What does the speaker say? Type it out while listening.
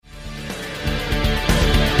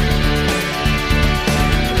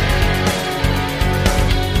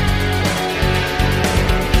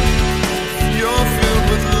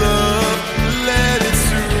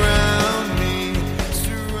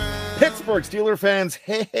Pittsburgh Steelers fans,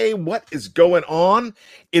 hey, what is going on?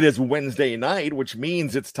 It is Wednesday night, which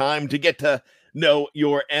means it's time to get to know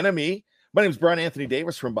your enemy. My name is Brian Anthony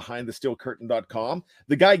Davis from BehindTheSteelCurtain.com.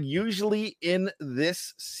 The guy usually in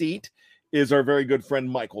this seat is our very good friend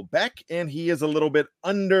Michael Beck, and he is a little bit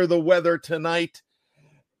under the weather tonight.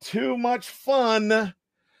 Too much fun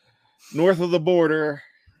north of the border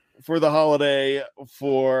for the holiday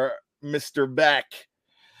for Mr. Beck.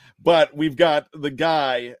 But we've got the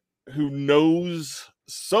guy who knows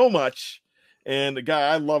so much, and a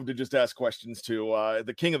guy I love to just ask questions to,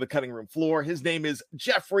 the king of the cutting room floor. His name is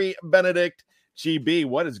Jeffrey Benedict. GB,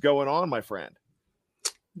 what is going on, my friend?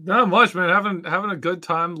 Not much, man. Having a good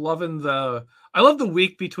time. I love the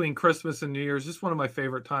week between Christmas and New Year's. Just one of my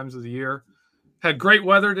favorite times of the year. Had great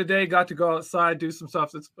weather today. Got to go outside, do some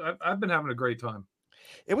stuff. I've been having a great time.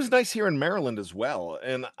 It was nice here in Maryland as well,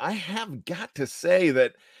 and I have got to say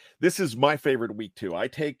that this is my favorite week too. I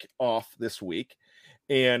take off this week,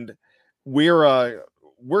 and we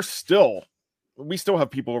still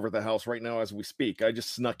have people over at the house right now as we speak. I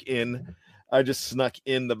just snuck in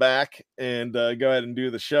the back and go ahead and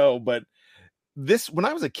do the show. But when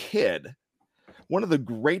I was a kid, one of the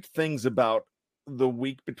great things about the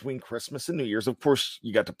week between Christmas and New Year's, of course,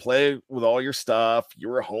 you got to play with all your stuff. You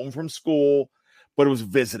were home from school, but it was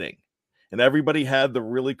visiting. And everybody had the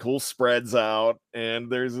really cool spreads out, and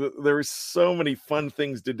there's so many fun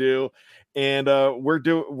things to do, and we're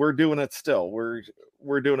doing it still.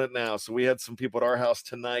 We're doing it now. So we had some people at our house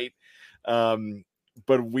tonight,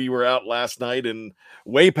 but we were out last night and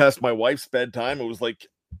way past my wife's bedtime. It was like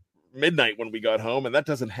midnight when we got home, and that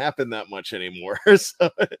doesn't happen that much anymore. So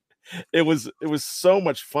it was so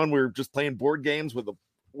much fun. We were just playing board games with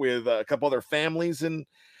a couple other families, and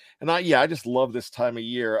I just love this time of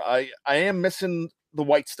year. I am missing the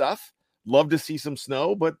white stuff. Love to see some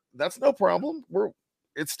snow, but that's no problem.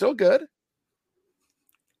 It's still good.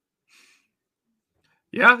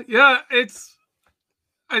 Yeah.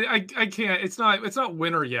 I can't. It's not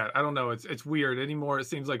winter yet. I don't know. It's weird anymore. It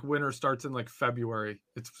seems like winter starts in like February.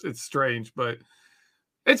 It's strange, but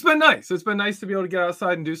it's been nice. It's been nice to be able to get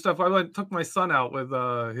outside and do stuff. Took my son out with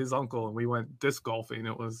his uncle, and we went disc golfing.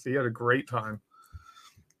 He had a great time.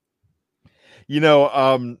 You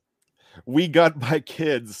know, we got my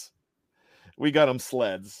kids, we got them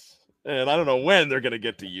sleds, and I don't know when they're going to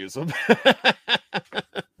get to use them,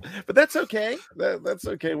 but that's okay. That's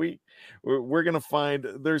okay. We're going to find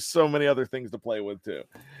there's so many other things to play with too.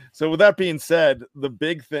 So with that being said, the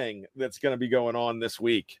big thing that's going to be going on this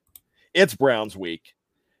week, it's Browns week.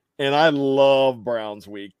 And I love Browns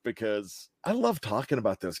week because I love talking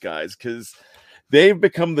about those guys because they've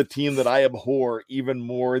become the team that I abhor even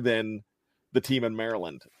more than the team in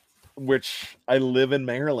Maryland, which I live in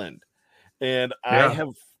Maryland. And yeah.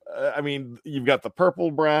 You've got the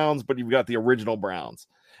purple Browns, but you've got the original Browns.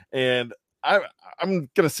 And I'm going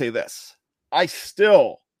to say this. I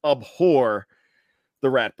still abhor the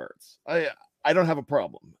Ratbirds. I don't have a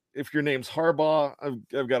problem. If your name's Harbaugh,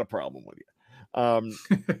 I've got a problem with you.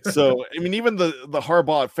 So, even the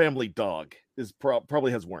Harbaugh family dog is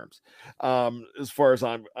probably has worms, as far as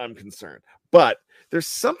I'm concerned. But there's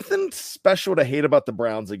something special to hate about the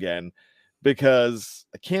Browns again, because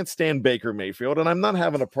I can't stand Baker Mayfield, and I'm not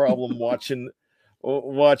having a problem watching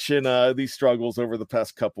these struggles over the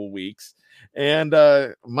past couple weeks. And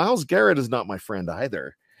Myles Garrett is not my friend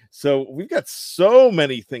either. So we've got so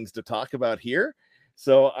many things to talk about here.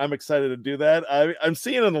 So I'm excited to do that. I'm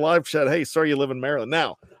seeing in the live chat, hey, sorry you live in Maryland.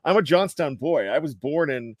 Now, I'm a Johnstown boy. I was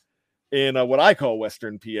born in what I call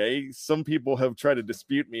Western PA. Some people have tried to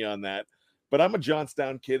dispute me on that. But I'm a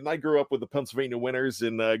Johnstown kid, and I grew up with the Pennsylvania Winners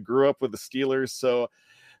and grew up with the Steelers. So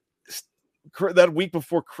that week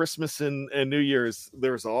before Christmas and New Year's,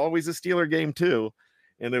 there was always a Steeler game too,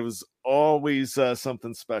 and it was always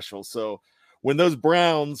something special. So when those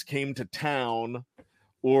Browns came to town,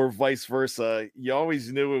 or vice versa, you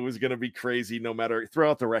always knew it was going to be crazy. No matter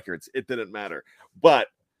throughout the records, it didn't matter. But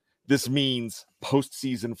this means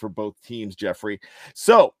postseason for both teams, Jeffrey.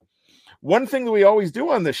 So one thing that we always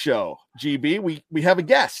do on this show, GB, we have a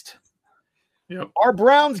guest. Yep. Our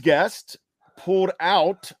Browns guest pulled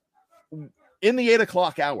out in the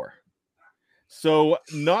 8:00 hour. So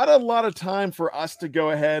not a lot of time for us to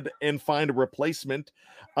go ahead and find a replacement.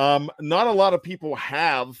 Not a lot of people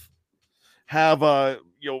have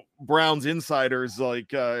Browns insiders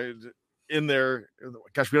like in their,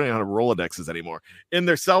 gosh, we don't even have Rolodexes anymore, in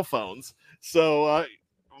their cell phones. So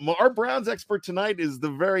our Browns expert tonight is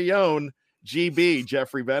the very own GB,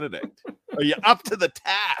 Jeffrey Benedict. Are you up to the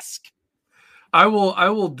task? I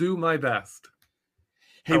will do my best.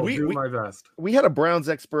 Hey, we had a Browns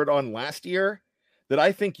expert on last year that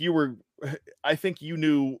I think you were I think you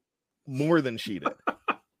knew more than she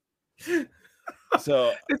did.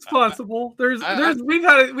 So it's possible.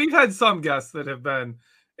 We've had some guests that have been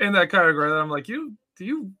in that category that I'm like, do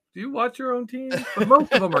you watch your own team? But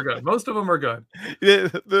most of them are good. Most of them are good. Yeah,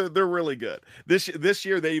 they're really good. This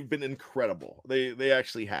year they've been incredible. They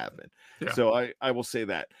actually have been. Yeah. So I will say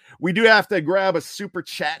that. We do have to grab a super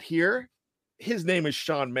chat here. His name is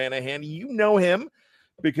Sean Manahan. You know him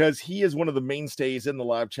because he is one of the mainstays in the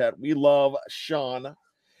live chat. We love Sean.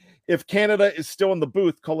 If Canada is still in the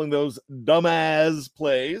booth calling those dumbass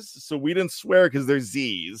plays, so we didn't swear because they're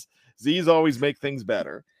Z's. Z's always make things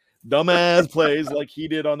better. Dumbass plays like he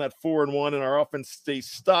did on that 4-1 and our offense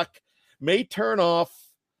stays stuck, may turn off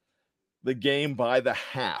the game by the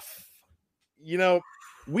half. You know,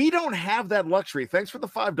 we don't have that luxury. Thanks for the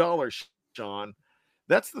 $5, Sean.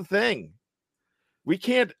 That's the thing. We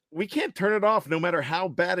can't turn it off no matter how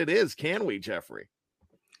bad it is, can we, Jeffrey?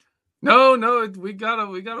 No, we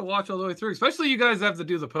gotta watch all the way through. Especially you guys have to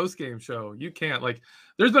do the post-game show. You can't, like,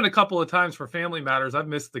 there's been a couple of times for family matters I've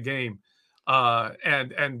missed the game.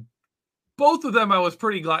 And both of them I was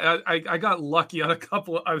pretty glad. I got lucky on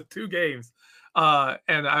two games.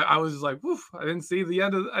 And I was just like, woof, I didn't see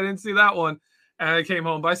that one. And I came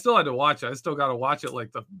home, but I still had to watch it. I still got to watch it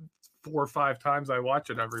like the 4 or 5 times I watch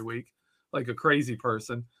it every week, like a crazy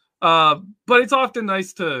person. But it's often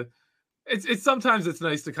nice to, sometimes it's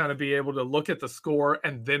nice to kind of be able to look at the score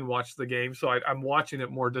and then watch the game. So I'm watching it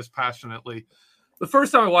more dispassionately. The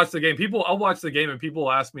first time I watched the game, I'll watch the game and people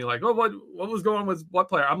will ask me like, oh, what was going on with what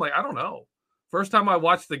player? I'm like, I don't know. First time I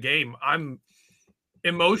watched the game, I'm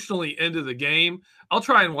emotionally into the game. I'll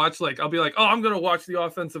try and watch, like, I'll be like, oh, I'm going to watch the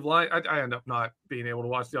offensive line. I end up not being able to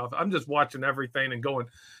watch the offense. I'm just watching everything and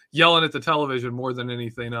yelling at the television more than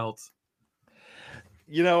anything else.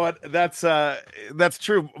 You know what? That's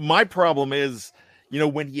true. My problem is,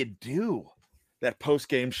 when you do that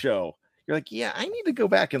post-game show, you're like, yeah, I need to go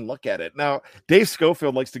back and look at it. Now, Dave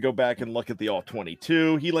Schofield likes to go back and look at the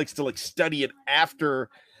All-22. He likes to study it after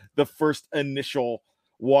the first initial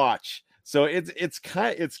watch. So it's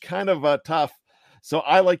kind of tough. So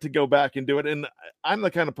I like to go back and do it. And I'm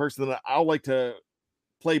the kind of person that I'll like to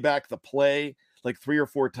play back the play like 3 or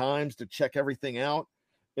 4 times to check everything out.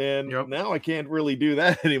 And Now I can't really do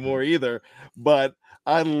that anymore either. But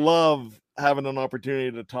I love having an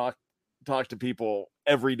opportunity to talk to people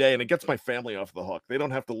every day, and it gets my family off the hook. They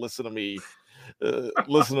don't have to listen to me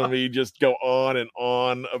just go on and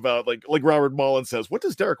on about like Robert Mullen says, what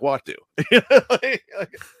does Derek Watt do?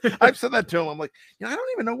 I've said that to him. I'm like, I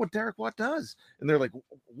don't even know what Derek Watt does. And they're like,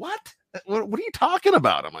 what are you talking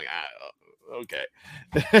about? I'm like, okay.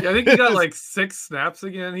 I think he got like 6 snaps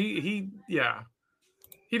again. He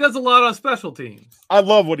does a lot on special teams. I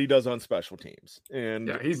love what he does on special teams. And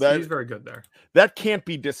he's very good there. That can't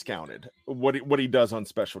be discounted, what he does on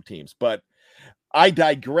special teams. But I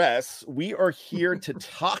digress. We are here to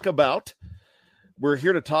talk about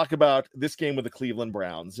this game with the Cleveland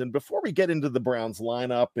Browns. And before we get into the Browns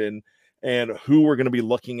lineup and who we're going to be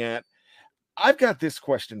looking at, I've got this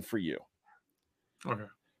question for you. Okay.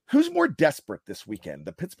 Who's more desperate this weekend,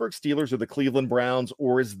 the Pittsburgh Steelers or the Cleveland Browns,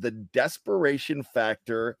 or is the desperation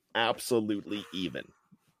factor absolutely even?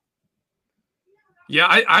 Yeah,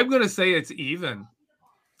 I'm going to say it's even.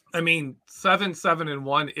 I mean,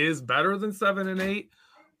 7-1 is better than 7-8,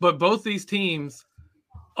 but both these teams,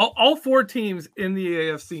 all 4 teams in the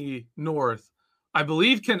AFC North, I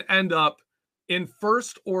believe can end up in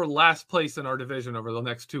first or last place in our division over the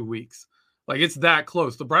next 2 weeks. Like, it's that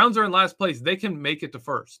close. The Browns are in last place. They can make it to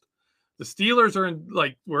first. The Steelers are in,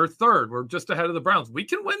 we're third. We're just ahead of the Browns. We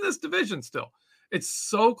can win this division still. It's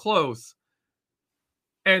so close.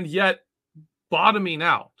 And yet, bottoming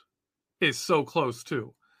out is so close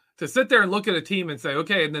too. To sit there and look at a team and say,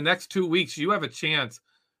 okay, in the next 2 weeks, you have a chance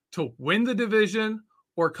to win the division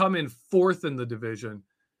or come in 4th in the division.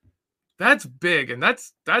 That's big. And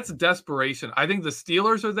that's desperation. I think the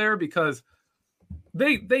Steelers are there because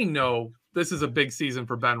they know this is a big season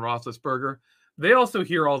for Ben Roethlisberger. They also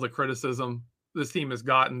hear all the criticism this team has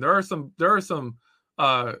gotten. There are some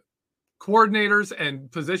coordinators and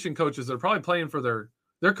position coaches that are probably playing for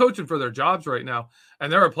they're coaching for their jobs right now. And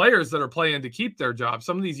there are players that are playing to keep their jobs.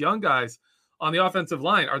 Some of these young guys on the offensive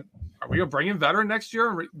line, are we going to bring in veterans next year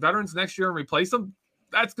and replace them?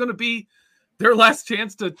 That's going to be their last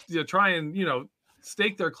chance to try and,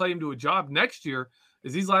 stake their claim to a job next year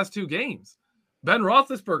is these last 2 games. Ben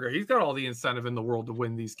Roethlisberger, he's got all the incentive in the world to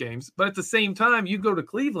win these games. But at the same time, you go to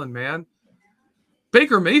Cleveland, man.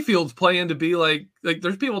 Baker Mayfield's playing to be like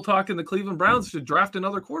there's people talking the Cleveland Browns should draft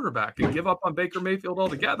another quarterback and give up on Baker Mayfield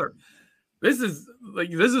altogether. This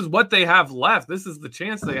is what they have left. This is the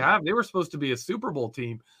chance they have. They were supposed to be a Super Bowl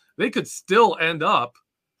team. They could still end up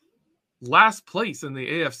last place in the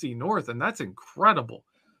AFC North, and that's incredible.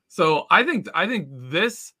 So I think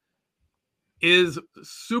this is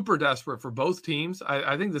super desperate for both teams.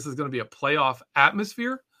 I think this is going to be a playoff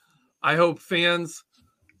atmosphere. I hope fans.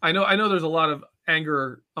 I know there's a lot of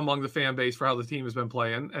anger among the fan base for how the team has been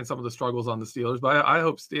playing and some of the struggles on the Steelers, but I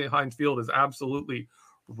hope Heinz Field is absolutely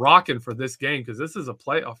rocking for this game, because this is a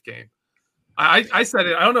playoff game. I said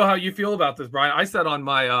it. I don't know how you feel about this, Brian. I said on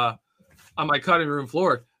my cutting room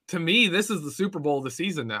floor, to me, this is the Super Bowl of the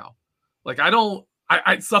season now. Like, I don't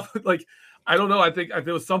know. I think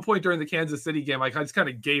there was some point during the Kansas City game, I just kind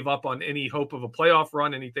of gave up on any hope of a playoff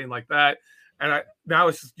run, anything like that. And now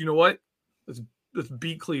it's just, you know what? Let's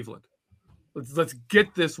beat Cleveland. Let's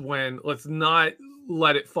get this win. Let's not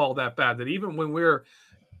let it fall that bad. That even when we're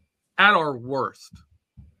at our worst,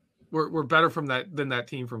 we're better than that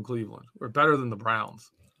team from Cleveland. We're better than the Browns.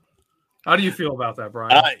 How do you feel about that,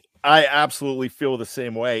 Brian? I absolutely feel the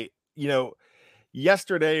same way.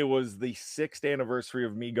 Yesterday was the 6th anniversary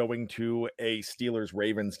of me going to a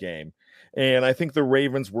Steelers-Ravens game. And I think the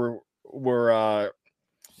Ravens were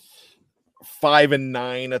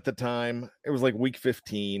 5-9 at the time. It was like week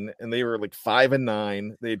 15, and they were like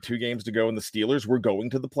 5-9. They had 2 games to go, and the Steelers were going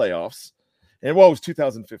to the playoffs. And it was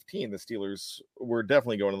 2015. The Steelers were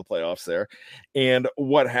definitely going to the playoffs there. And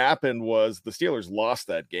what happened was the Steelers lost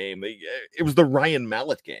that game. It was the Ryan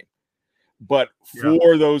Mallett game. But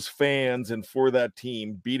for those fans and for that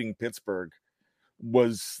team, beating Pittsburgh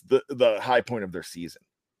was the high point of their season.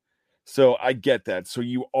 So I get that. So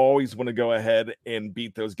you always want to go ahead and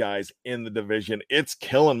beat those guys in the division. It's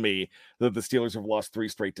killing me that the Steelers have lost 3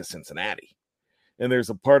 straight to Cincinnati. And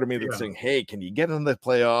there's a part of me that's saying, hey, can you get in the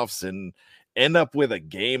playoffs and end up with a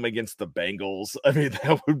game against the Bengals? I mean,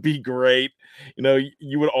 that would be great.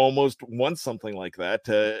 You would almost want something like that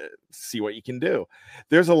to see what you can do.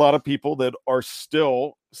 There's a lot of people that are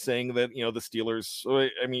still saying that, the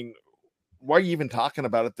Steelers, I mean, why are you even talking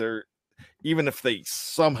about it? They're, even if they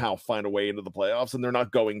somehow find a way into the playoffs, and they're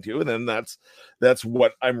not going to, and then that's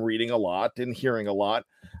what I'm reading a lot and hearing a lot.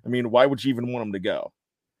 I mean, why would you even want them to go?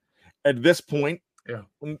 At this point,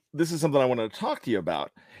 this is something I wanted to talk to you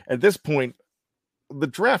about. At this point, the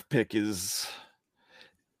draft pick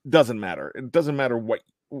doesn't matter. It doesn't matter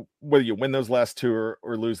whether you win those last 2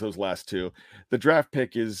 or lose those last 2. The draft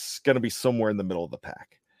pick is going to be somewhere in the middle of the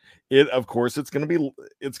pack. Of course, it's going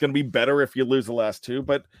to be better if you lose the last 2,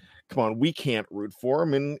 but come on, we can't root for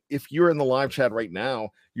them. And if you're in the live chat right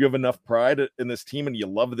now, you have enough pride in this team and you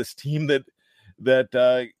love this team that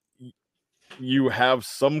you have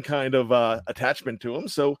some kind of attachment to them.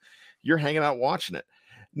 So you're hanging out watching it.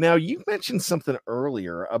 Now, you mentioned something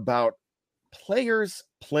earlier about players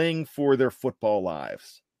playing for their football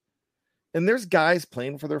lives. And there's guys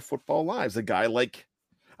playing for their football lives. A guy like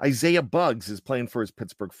Isaiah Buggs is playing for his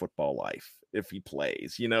Pittsburgh football life if he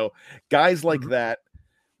plays. Guys like that.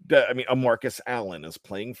 I mean, a Marcus Allen is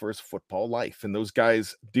playing for his football life, and those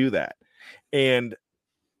guys do that. And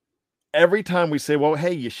every time we say, well,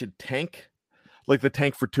 hey, you should tank, like the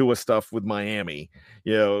tank for Tua stuff with Miami,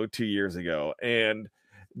 2 years ago. And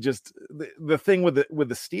just the thing with the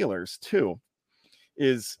Steelers too,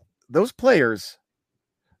 is those players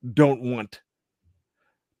don't want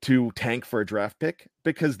to tank for a draft pick,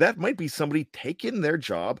 because that might be somebody taking their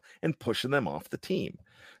job and pushing them off the team.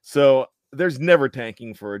 So there's never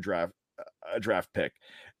tanking for a draft pick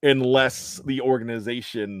unless the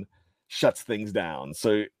organization shuts things down.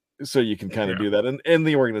 So you can kind of do that. And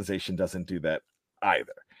the organization doesn't do that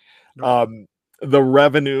either. No. The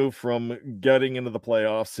revenue from getting into the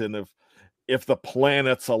playoffs, and if the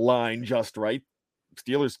planets align just right,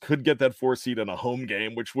 Steelers could get that 4 seed in a home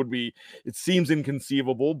game, which would be, it seems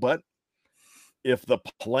inconceivable, but if the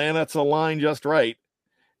planets align just right,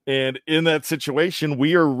 and in that situation,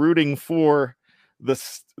 we are rooting for the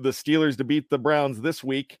Steelers to beat the Browns this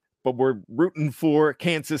week, but we're rooting for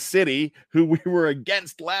Kansas City, who we were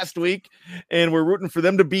against last week, and we're rooting for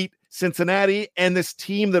them to beat Cincinnati, and this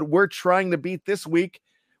team that we're trying to beat this week,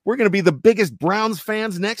 we're going to be the biggest Browns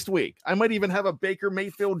fans next week. I might even have a Baker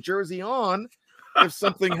Mayfield jersey on if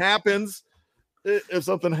something happens. If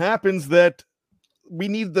something happens that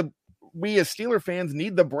we as Steeler fans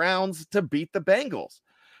need the Browns to beat the Bengals.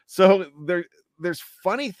 So there's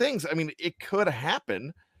funny things. I mean, it could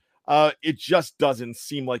happen. It just doesn't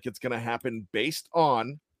seem like it's going to happen based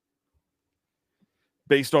on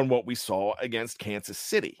what we saw against Kansas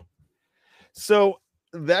City. So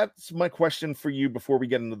that's my question for you before we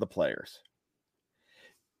get into the players.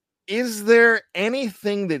 Is there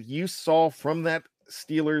anything that you saw from that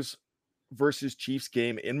Steelers versus Chiefs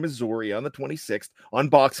game in Missouri on the 26th on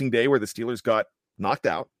Boxing Day, where the Steelers got knocked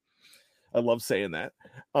out. I love saying that.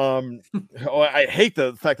 I hate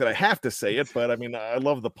the fact that I have to say it, but I mean, I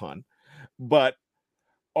love the pun. But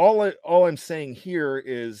all I'm saying here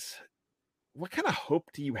is, what kind of hope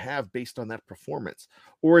do you have based on that performance?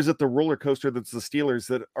 Or is it the roller coaster that's the Steelers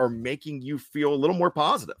that are making you feel a little more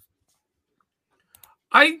positive?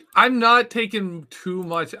 I'm not taking too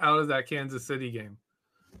much out of that Kansas City game.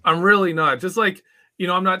 I'm really not. Just like,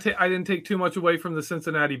 I didn't take too much away from the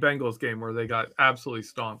Cincinnati Bengals game where they got absolutely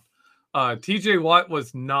stomped. TJ Watt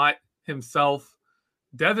was not himself.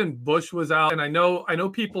 Devin Bush was out. And I know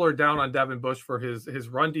people are down on Devin Bush for his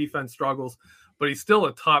run defense struggles, but he's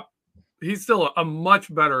still a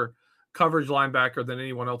much better coverage linebacker than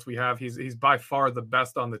anyone else we have. He's by far the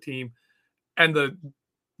best on the team. And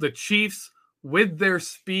the Chiefs, with their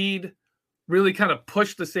speed, really kind of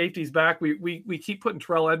pushed the safeties back. We keep putting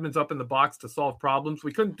Terrell Edmunds up in the box to solve problems.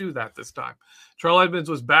 We couldn't do that this time. Terrell Edmunds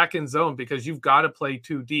was back in zone because you've got to play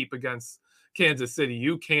too deep against Kansas City.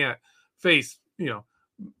 You can't face,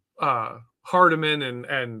 Hardeman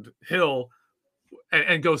and Hill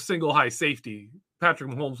and go single high safety.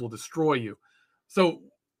 Patrick Mahomes will destroy you. So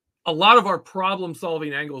a lot of our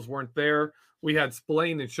problem-solving angles weren't there. We had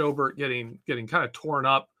Spillane and Schobert getting kind of torn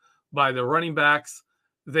up by the running backs.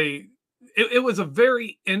 It was a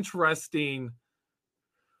very interesting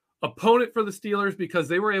opponent for the Steelers because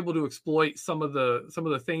they were able to exploit some of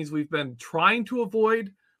the things we've been trying to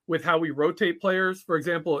avoid with how we rotate players. For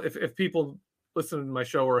example, if people listen to my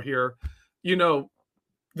show or here,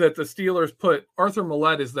 that the Steelers put Arthur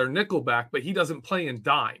Millette as their nickel back, but he doesn't play in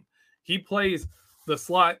dime. He plays the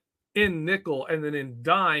slot in nickel, and then in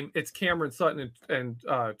dime, it's Cameron Sutton and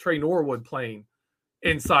Trey Norwood playing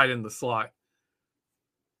inside in the slot.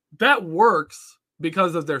 That works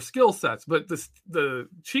because of their skill sets, but the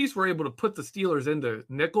Chiefs were able to put the Steelers into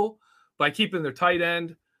nickel by keeping their tight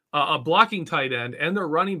end, a blocking tight end, and their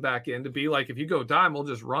running back in to be like, if you go dime, we'll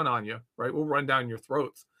just run on you, right? We'll run down your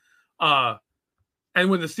throats. And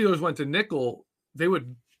when the Steelers went to nickel, they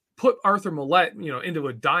would put Arthur Millette, into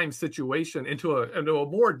a dime situation, into a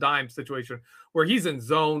more dime situation where he's in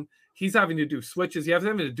zone. He's having to do switches. He's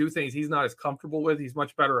having to do things he's not as comfortable with. He's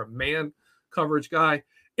much better a man coverage guy.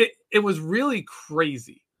 It was really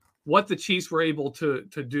crazy what the Chiefs were able to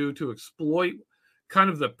do to exploit kind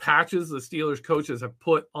of the patches the Steelers coaches have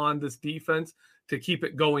put on this defense to keep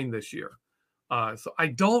it going this year. So I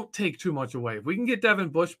don't take too much away. If we can get Devin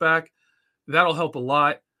Bush back, that'll help a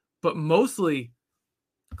lot. But mostly,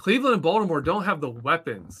 Cleveland and Baltimore don't have the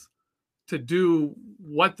weapons to do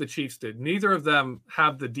what the Chiefs did. Neither of them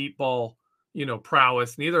have the deep ball,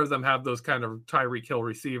 prowess. Neither of them have those kind of Tyreek Hill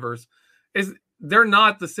receivers. They're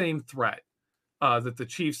not the same threat that the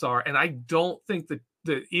Chiefs are. And I don't think that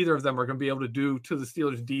either of them are going to be able to do to the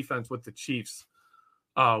Steelers defense what the Chiefs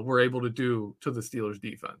were able to do to the Steelers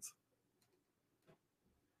defense.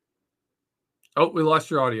 Oh, we lost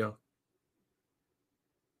your audio.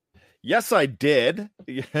 Yes, I did.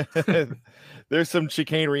 There's some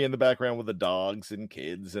chicanery in the background with the dogs and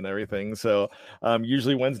kids and everything. So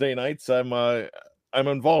usually Wednesday nights, I'm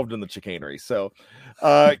involved in the chicanery. So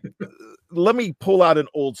let me pull out an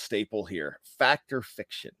old staple here, Fact or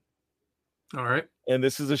Fiction. All right. And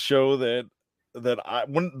this is a show that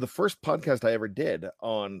the first podcast I ever did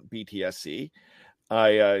on BTSC,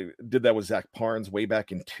 I did that with Zach Parnes way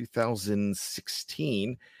back in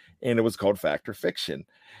 2016, and it was called Fact or Fiction.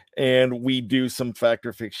 And we do some fact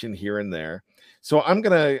or fiction here and there. So I'm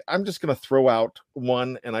just gonna throw out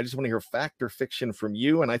one, and I just want to hear fact or fiction from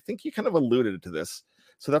you. And I think you kind of alluded to this,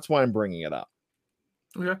 so that's why I'm bringing it up.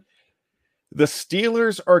 Okay. The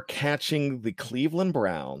Steelers are catching the Cleveland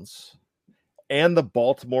Browns and the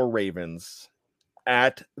Baltimore Ravens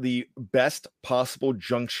at the best possible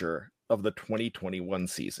juncture of the 2021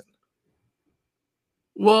 season.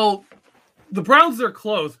 Well, the Browns are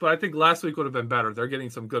close, but I think last week would have been better. They're getting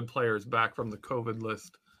some good players back from the COVID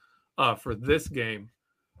list for this game.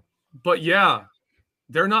 But yeah,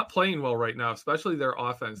 they're not playing well right now, especially their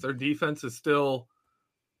offense. Their defense is still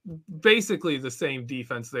basically the same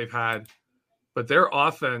defense they've had, but their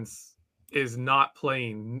offense is not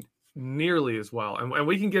playing nearly as well. And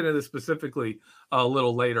we can get into this specifically a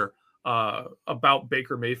little later about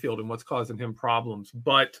Baker Mayfield and what's causing him problems.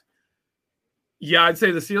 But yeah, I'd say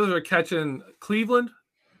the Steelers are catching Cleveland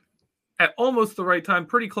at almost the right time,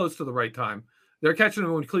 pretty close to the right time. They're catching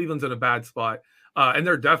them when Cleveland's in a bad spot. And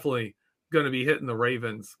they're definitely going to be hitting the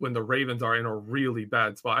Ravens when the Ravens are in a really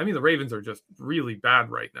bad spot. I mean, the Ravens are just really bad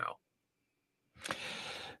right now.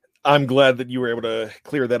 I'm glad that you were able to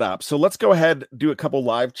clear that up. So let's go ahead, do a couple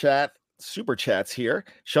live chat super chats here.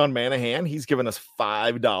 Sean Manahan, he's given us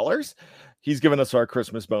 $5. He's given us our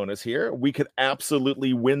Christmas bonus here. We could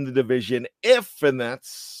absolutely win the division if, and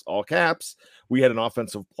that's all caps, we had an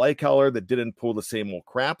offensive play caller that didn't pull the same old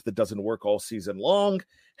crap that doesn't work all season long.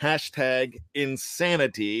 Hashtag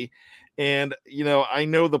insanity. And, I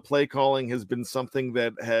know the play calling has been something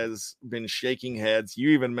that has been shaking heads. You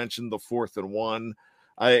even mentioned the 4th and 1.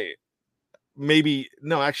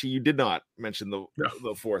 Actually, you did not mention the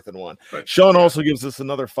 4th and 1. But, Sean also gives us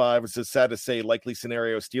another 5. It's just sad to say, likely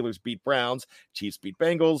scenario: Steelers beat Browns, Chiefs beat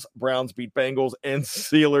Bengals, Browns beat Bengals, and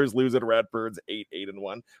Steelers lose at Redbirds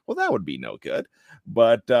 8-1. Well, that would be no good.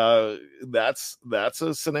 But that's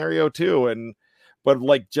a scenario too. But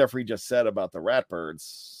like Jeffrey just said about the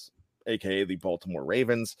Ratbirds, aka the Baltimore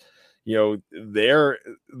Ravens,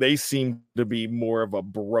 they seem to be more of a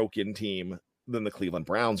broken team than the Cleveland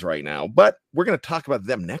Browns right now, but we're going to talk about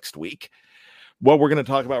them next week. What we're going to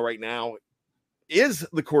talk about right now is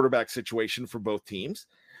the quarterback situation for both teams.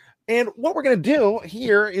 And what we're going to do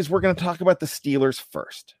here is we're going to talk about the Steelers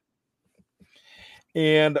first.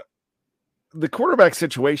 And the quarterback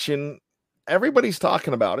situation, everybody's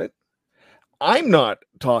talking about it. I'm not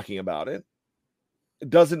talking about it. It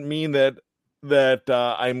doesn't mean that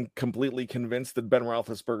I'm completely convinced that Ben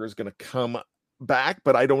Roethlisberger is going to come back,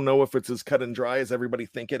 but I don't know if it's as cut and dry as everybody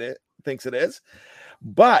thinks it is.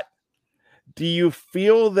 But do you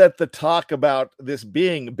feel that the talk about this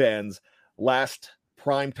being Ben's last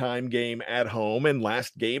primetime game at home and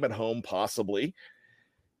last game at home possibly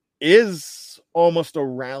is almost a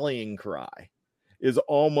rallying cry, is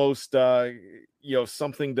almost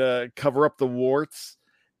something to cover up the warts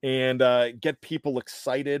and get people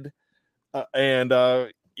excited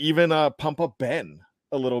and even pump up Ben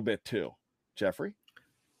a little bit too? Jeffrey?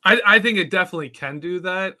 I think it definitely can do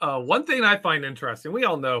that. One thing I find interesting, we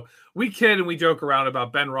all know, we kid and we joke around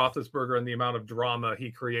about Ben Roethlisberger and the amount of drama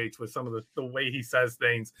he creates with some of the way he says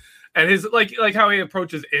things, and his like how he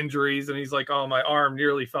approaches injuries, and he's like, "Oh, my arm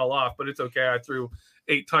nearly fell off, but it's okay. I threw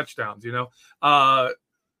 8 touchdowns." He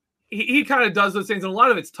kind of does those things, and a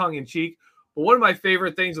lot of it's tongue in cheek. But one of my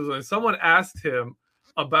favorite things was when someone asked him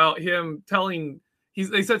about him telling.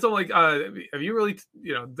 They said something like, have you really,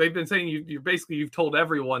 they've been saying you've told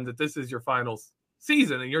everyone that this is your final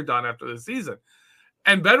season and you're done after this season.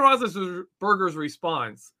 And Ben Roethlisberger's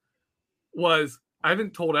response was, I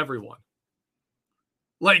haven't told everyone.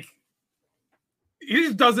 Like, he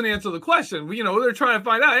just doesn't answer the question. They're trying to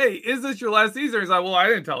find out, hey, is this your last season? He's like, well, I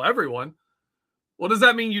didn't tell everyone. Well, does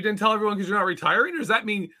that mean you didn't tell everyone because you're not retiring? Or does that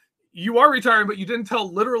mean you are retiring, but you didn't tell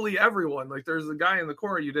literally everyone? Like, there's a guy in the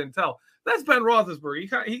corner you didn't tell. That's Ben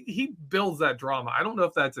Roethlisberger. He builds that drama. I don't know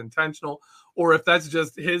if that's intentional or if that's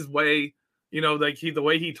just his way. The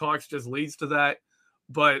way he talks just leads to that.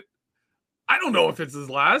 But I don't know if it's his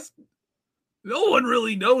last. No one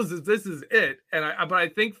really knows if this is it. But I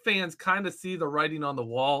think fans kind of see the writing on the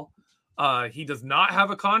wall. He does not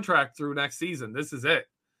have a contract through next season. This is it.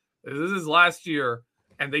 This is his last year.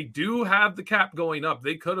 And they do have the cap going up.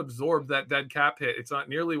 They could absorb that dead cap hit. It's not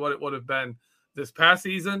nearly what it would have been this past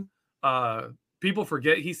season. People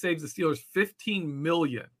forget he saved the Steelers $15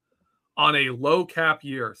 million on a low cap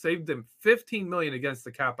year. Saved them $15 million against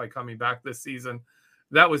the cap by coming back this season.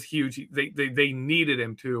 That was huge. They needed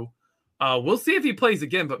him to. We'll see if he plays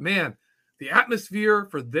again. But man, the atmosphere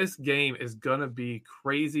for this game is gonna be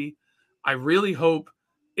crazy. I really hope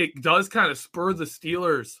it does kind of spur the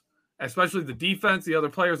Steelers, especially the defense, the other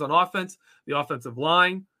players on offense, the offensive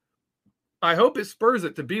line. I hope it spurs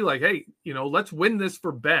it to be like, hey, let's win this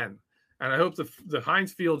for Ben. And I hope the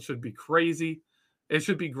Heinz Field should be crazy. It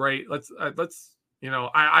should be great.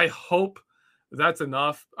 I hope that's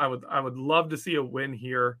enough. I would love to see a win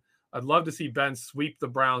here. I'd love to see Ben sweep the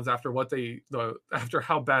Browns after after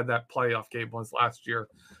how bad that playoff game was last year,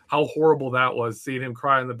 how horrible that was, seeing him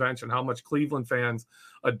cry on the bench and how much Cleveland fans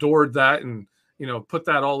adored that and, put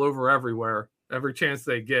that all over everywhere, every chance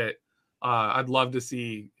they get. I'd love to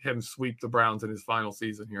see him sweep the Browns in his final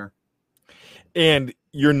season here. And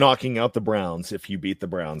you're knocking out the Browns if you beat the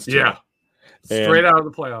Browns too. Yeah. Straight out of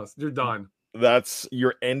the playoffs. You're done.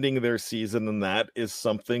 You're ending their season, and that is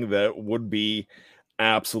something that would be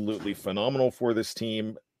absolutely phenomenal for this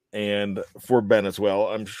team and for Ben as well.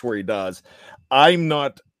 I'm sure he does. I'm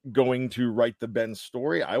not going to write the Ben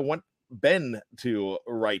story. I want Ben to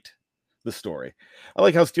write the story. I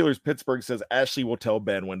like how Steelers Pittsburgh says Ashley will tell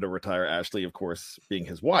Ben when to retire. Ashley, of course, being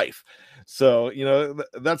his wife. So,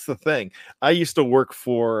 that's the thing. I used to work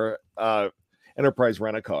for Enterprise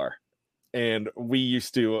Rent-A-Car, and we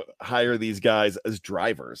used to hire these guys as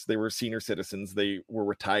drivers. They were senior citizens. They were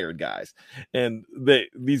retired guys, and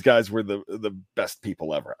these guys were the best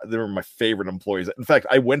people ever. They were my favorite employees. In fact,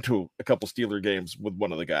 I went to a couple Steeler games with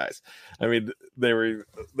one of the guys. I mean, they were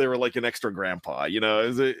like an extra grandpa.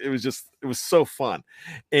 It was so fun.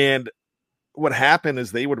 And what happened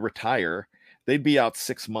is they would retire. They'd be out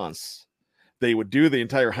 6 months. They would do the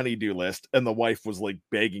entire honeydew list, and the wife was like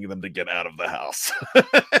begging them to get out of the house.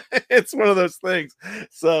 It's one of those things.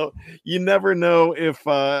 So you never know if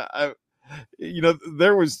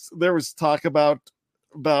there was talk about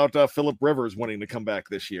Philip Rivers wanting to come back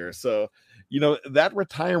this year. So that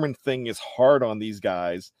retirement thing is hard on these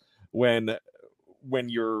guys when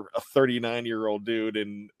you're a 39-year-old dude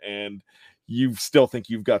and you still think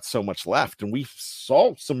you've got so much left. And we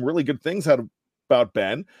saw some really good things about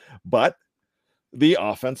Ben, but the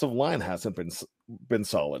offensive line hasn't been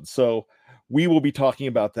solid. So we will be talking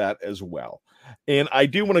about that as well. And I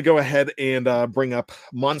do want to go ahead and bring up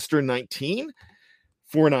Monster 19,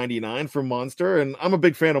 $4.99 for Monster. And I'm a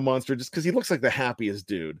big fan of Monster just because he looks like the happiest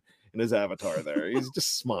dude in his avatar there. He's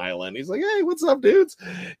just smiling. He's like, hey, what's up, dudes?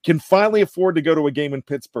 Can finally afford to go to a game in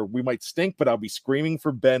Pittsburgh. We might stink, but I'll be screaming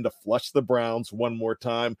for Ben to flush the Browns one more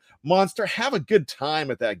time. Monster, have a good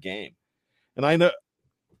time at that game. And I know,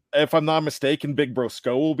 if I'm not mistaken, Big Bro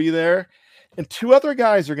Sco will be there. And 2 other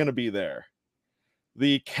guys are going to be there.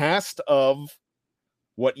 The cast of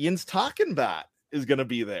What Ian's Talking About is going to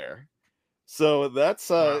be there. So that's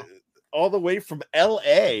wow. All the way from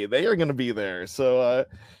LA. They are going to be there. So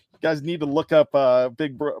you guys need to look up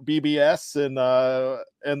Big Bro BBS and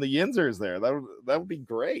the Yinzers there. That would be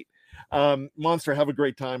great. Monster, have a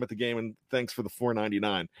great time at the game, and thanks for the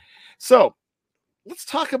 $4.99. So let's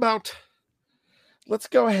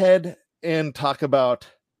go ahead and talk about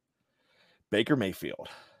Baker Mayfield.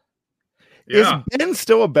 Yeah. Is Ben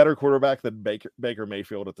still a better quarterback than Baker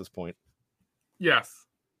Mayfield at this point? Yes,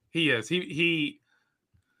 he is. He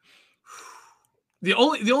the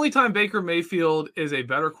only time Baker Mayfield is a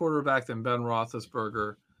better quarterback than Ben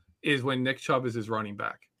Roethlisberger is when Nick Chubb is his running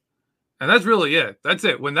back. And that's really it. That's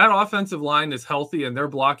it. When that offensive line is healthy and they're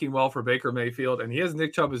blocking well for Baker Mayfield and he has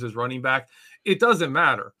Nick Chubb as his running back, it doesn't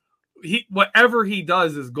matter. Whatever he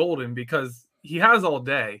does is golden because he has all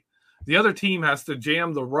day. The other team has to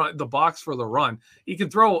jam the box for the run. He can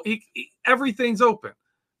throw. Everything's open.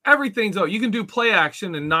 Everything's open. You can do play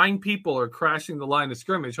action, and 9 people are crashing the line of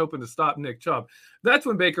scrimmage, hoping to stop Nick Chubb. That's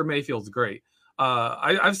when Baker Mayfield's great.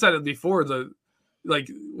 I've said it before.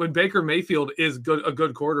 When Baker Mayfield is a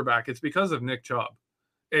good quarterback, it's because of Nick Chubb.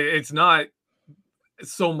 It's not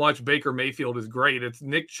so much Baker Mayfield is great. It's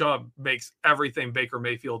Nick Chubb makes everything Baker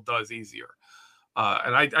Mayfield does easier.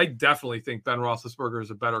 And I definitely think Ben Roethlisberger is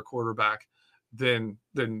a better quarterback than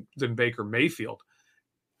Baker Mayfield,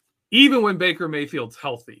 even when Baker Mayfield's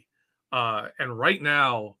healthy. And right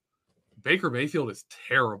now, Baker Mayfield is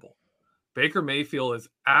terrible. Baker Mayfield is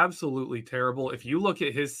absolutely terrible. If you look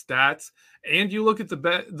at his stats and you look at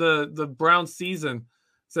the Browns season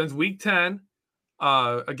since week 10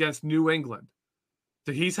 against New England,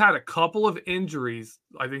 he's had a couple of injuries.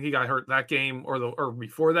 I think he got hurt that game or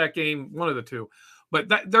before that game, one of the two.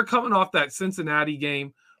 But they're coming off that Cincinnati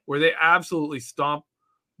game where they absolutely stomped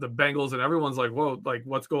the Bengals, and everyone's like, "Whoa, like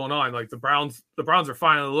what's going on?" Like the Browns are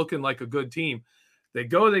finally looking like a good team. They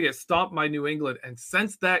get stomped by New England, and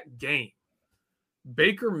since that game,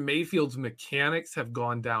 Baker Mayfield's mechanics have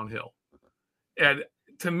gone downhill. And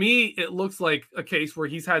to me, it looks like a case where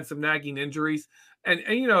he's had some nagging injuries. And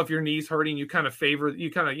if your knee's hurting, you kind of favor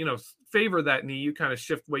that knee. You kind of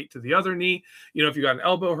shift weight to the other knee. If you got an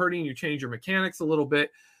elbow hurting, you change your mechanics a little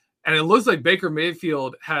bit. And it looks like Baker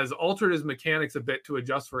Mayfield has altered his mechanics a bit to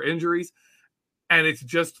adjust for injuries. And it's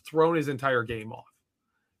just thrown his entire game off.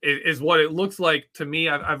 It is what it looks like to me.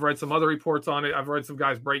 I've read some other reports on it. I've read some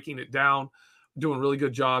guys breaking it down, doing really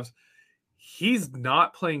good jobs. He's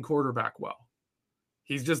not playing quarterback well.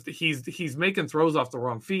 He's making throws off the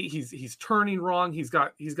wrong feet. He's turning wrong. He's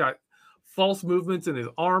got false movements in his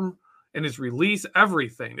arm and his release,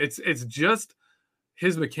 everything. It's just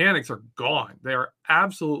his mechanics are gone. They are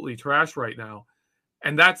absolutely trash right now.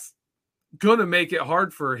 And that's going to make it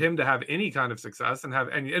hard for him to have any kind of success and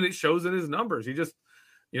it shows in his numbers. He just,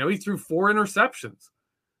 he threw 4 interceptions.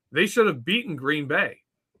 They should have beaten Green Bay.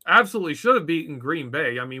 Absolutely should have beaten Green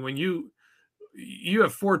Bay. I mean, when you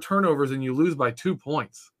have 4 turnovers and you lose by 2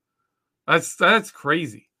 points. That's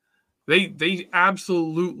crazy. They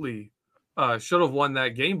absolutely should have won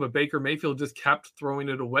that game, but Baker Mayfield just kept throwing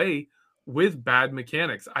it away with bad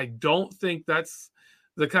mechanics. I don't think that's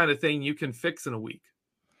the kind of thing you can fix in a week.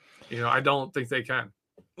 I don't think they can.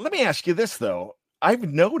 Let me ask you this, though.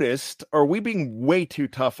 I've noticed, are we being way too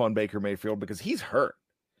tough on Baker Mayfield because he's hurt?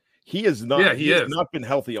 He is not. Yeah, he has not been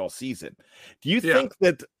healthy all season. Do you think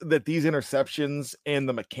that these interceptions and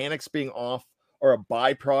the mechanics being off are a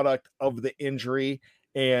byproduct of the injury?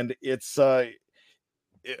 And it's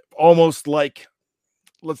almost like,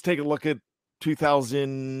 let's take a look at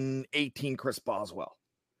 2018 Chris Boswell.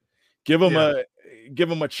 Give him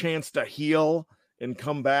a chance to heal and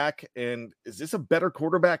come back. And is this a better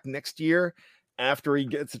quarterback next year after he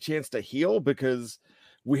gets a chance to heal? Because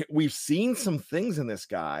we've seen some things in this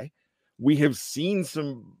guy. We have seen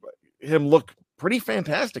him look pretty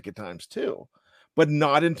fantastic at times too, but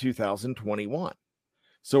not in 2021.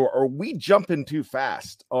 So are we jumping too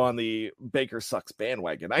fast on the Baker sucks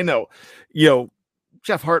bandwagon? I know,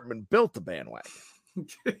 Jeff Hartman built the bandwagon.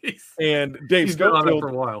 And Dave Schofield for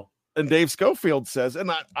a while. And Dave Schofield says,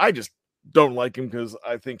 and I just don't like him because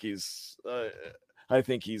I think he's a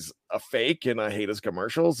fake and I hate his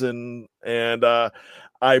commercials and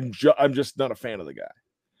I'm just not a fan of the guy.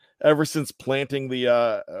 Ever since planting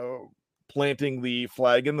the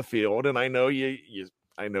flag in the field, and I know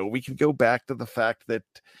I know we can go back to the fact that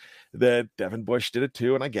Devin Bush did it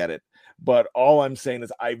too, and I get it. But all I'm saying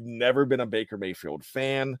is I've never been a Baker Mayfield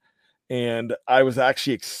fan, and I was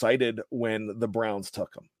actually excited when the Browns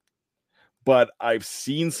took him. But I've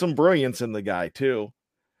seen some brilliance in the guy too.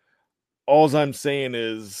 All I'm saying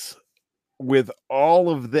is, with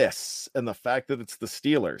all of this and the fact that it's the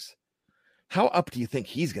Steelers, how up do you think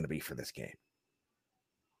he's going to be for this game?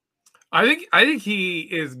 I think he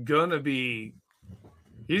is going to be.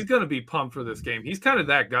 He's going to be pumped for this game. He's kind of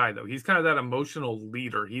that guy, though. He's kind of that emotional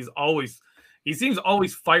leader. He seems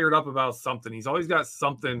always fired up about something. He's always got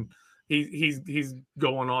something he's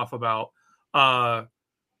going off about,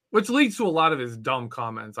 which leads to a lot of his dumb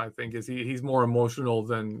comments. I think is he's more emotional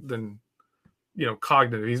than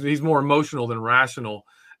cognitive. He's more emotional than rational,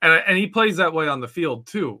 and he plays that way on the field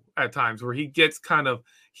too at times, where he gets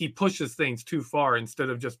he pushes things too far instead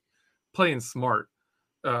of just playing smart,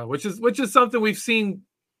 which is something we've seen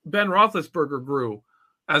Ben Roethlisberger grew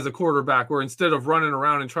as a quarterback, where instead of running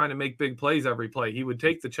around and trying to make big plays every play, he would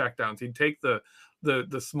take the checkdowns. He'd take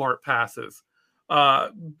the smart passes.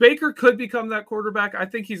 Baker could become that quarterback. I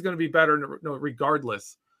think he's going to be better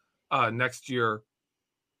regardless next year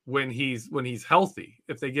when he's healthy,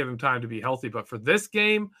 if they give him time to be healthy. But for this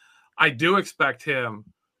game, I do expect him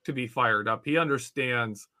to be fired up. He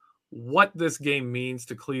understands what this game means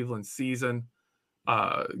to Cleveland's season.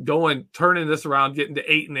 Turning this around, getting to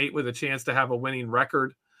 8-8 with a chance to have a winning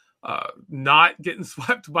record, not getting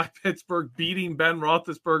swept by Pittsburgh, beating Ben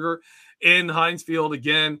Roethlisberger in Heinz Field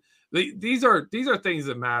again. These are things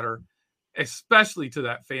that matter, especially to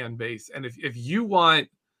that fan base. And if you want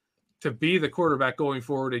to be the quarterback going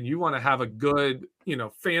forward and you want to have a good,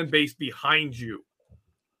 fan base behind you,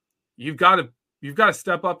 you've got to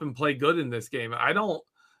step up and play good in this game. I don't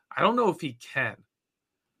know if he can.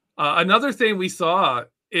 Another thing we saw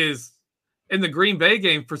is in the Green Bay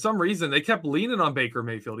game, for some reason, they kept leaning on Baker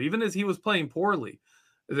Mayfield, even as he was playing poorly.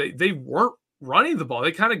 They weren't running the ball.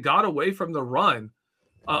 They kind of got away from the run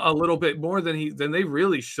a little bit more than they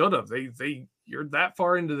really should have. You're that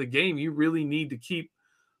far into the game, you really need to keep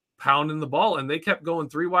pounding the ball. And they kept going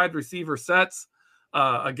 3 wide receiver sets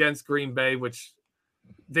against Green Bay, which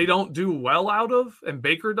they don't do well out of, and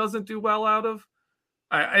Baker doesn't do well out of.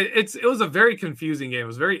 It was a very confusing game. It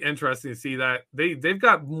was very interesting to see that they've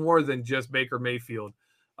got more than just Baker Mayfield.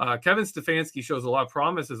 Kevin Stefanski shows a lot of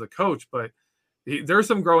promise as a coach, but there's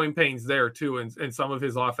some growing pains there too, in some of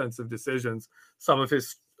his offensive decisions. Some of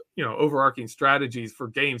his overarching strategies for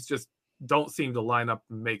games just don't seem to line up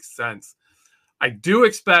and make sense. I do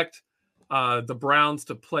expect the Browns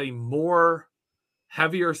to play more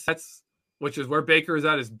heavier sets, which is where Baker is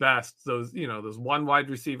at his best. Those 1 wide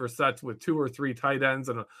receiver sets with 2 or 3 tight ends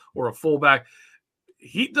or a fullback.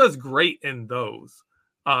 He does great in those.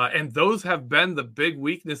 And those have been the big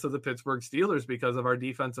weakness of the Pittsburgh Steelers because of our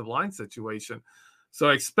defensive line situation. So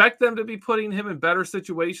I expect them to be putting him in better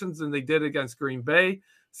situations than they did against Green Bay,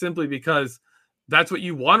 simply because that's what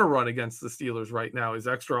you want to run against the Steelers right now, is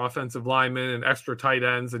extra offensive linemen and extra tight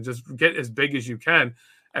ends, and just get as big as you can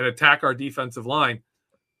and attack our defensive line.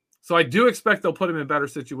 So I do expect they'll put him in better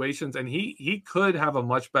situations, and he could have a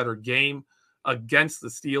much better game against the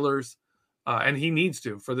Steelers, and he needs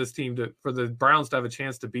to for the Browns to have a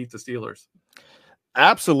chance to beat the Steelers.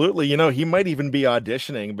 Absolutely. He might even be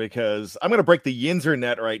auditioning, because I'm going to break the Yinzer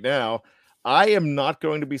net right now. I am not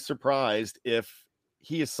going to be surprised if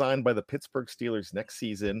he is signed by the Pittsburgh Steelers next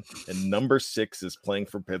season and number 6 is playing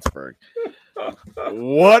for Pittsburgh.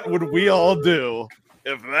 What would we all do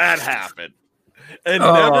if that happened? And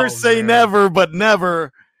Oh,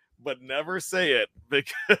 man. but never say it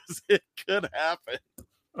because it could happen.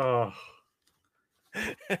 Oh,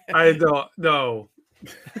 I don't know.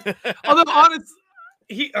 Although, honest,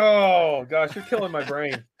 oh gosh, you're killing my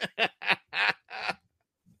brain.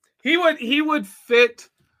 He would fit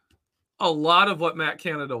a lot of what Matt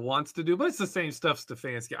Canada wants to do, but it's the same stuff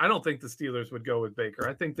Stefanski. I don't think the Steelers would go with Baker.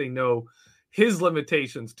 I think they know his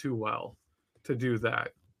limitations too well to do that.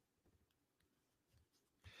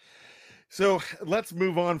 So let's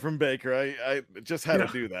move on from Baker. I just had to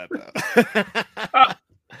do that.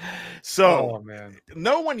 So, oh, man.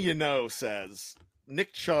 No one you know says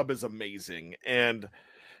Nick Chubb is amazing. And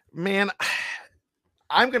man,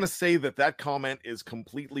 I'm going to say that comment is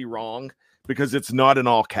completely wrong because it's not in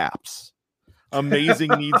all caps.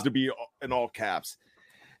 Amazing needs to be in all caps.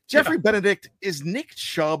 Jeffrey Benedict, is Nick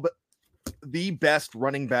Chubb the best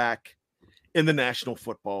running back in the National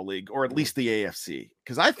Football League, or at least the AFC?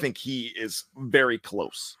 Because I think he is very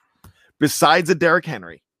close. Besides a Derrick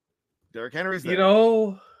Henry. Derrick Henry's there. You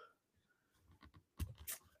know,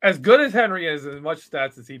 as good as Henry is, as much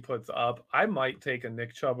stats as he puts up, I might take a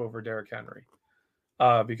Nick Chubb over Derrick Henry.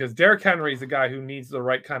 Because Derrick Henry is a guy who needs the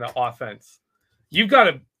right kind of offense. You've got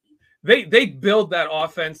to they build that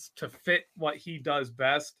offense to fit what he does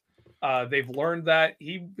best. They've learned that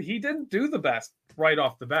he didn't do the best right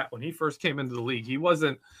off the bat when he first came into the league. He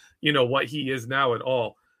wasn't, what he is now at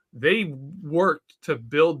all. They worked to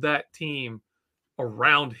build that team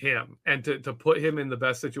around him and to put him in the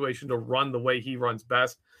best situation to run the way he runs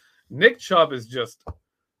best. Nick Chubb is just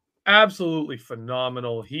absolutely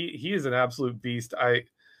phenomenal. He is an absolute beast.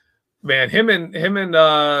 Him and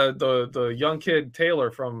the young kid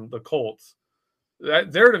Taylor from the Colts,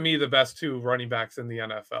 they're to me the best two running backs in the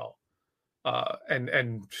NFL.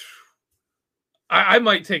 And I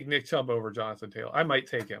might take Nick Chubb over Jonathan Taylor. I might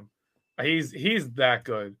take him. He's that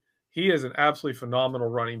good. He is an absolutely phenomenal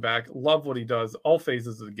running back. Love what he does, all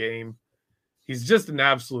phases of the game. He's just an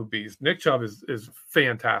absolute beast. Nick Chubb is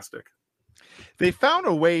fantastic. They found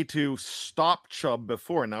a way to stop Chubb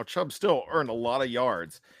before. Now, Chubb still earned a lot of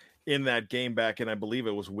yards in that game back in, I believe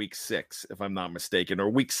it was week 6, if I'm not mistaken, or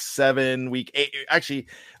week 7, week 8, actually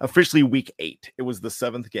officially week 8. It was the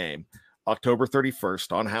 7th game, October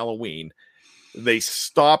 31st on Halloween. They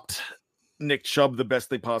stopped Nick Chubb the best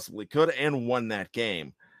they possibly could and won that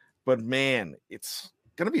game. But man, it's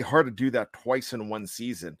going to be hard to do that twice in one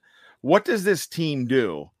season. What does this team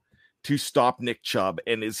do to stop Nick Chubb?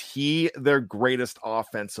 And is he their greatest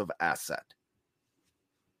offensive asset?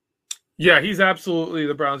 Yeah, he's absolutely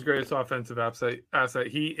the Browns' greatest offensive asset.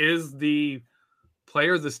 He is the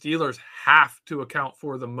player the Steelers have to account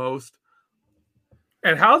for the most.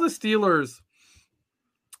 And how the Steelers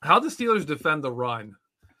defend the run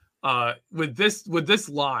with this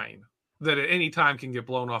line that at any time can get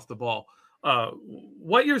blown off the ball.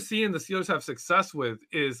 What you're seeing the Steelers have success with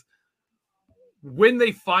is when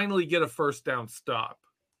they finally get a first down stop,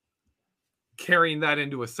 carrying that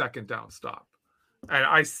into a second down stop. And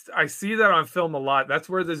I see that on film a lot. That's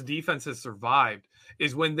where this defense has survived,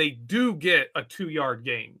 is when they do get a 2-yard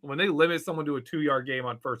gain, when they limit someone to a 2-yard gain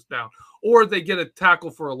on first down, or they get a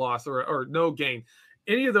tackle for a loss or no gain.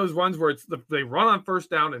 Any of those runs where they run on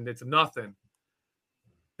first down and it's nothing,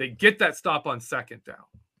 they get that stop on second down.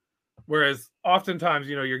 Whereas oftentimes,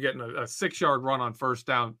 you're getting a 6-yard run on first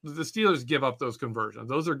down. The Steelers give up those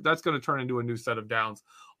conversions. That's going to turn into a new set of downs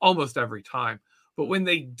almost every time. But when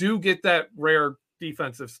they do get that rare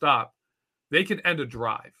defensive stop, they can end a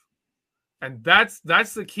drive. And that's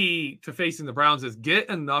the key to facing the Browns, is get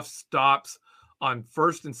enough stops on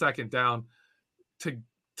first and second down to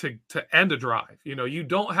end a drive. You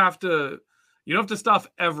don't have to stop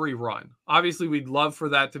every run. Obviously, we'd love for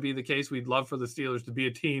that to be the case. We'd love for the Steelers to be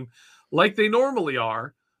a team like they normally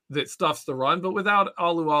are that stuffs the run, but without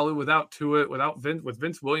Alu, without Tuitt, with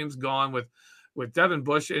Vince Williams gone, with Devin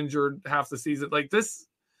Bush injured half the season. Like this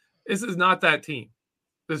is not that team.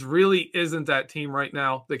 This really isn't that team right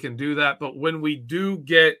now that can do that. But when we do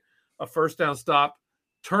get a first down stop,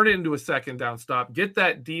 turn it into a second down stop, get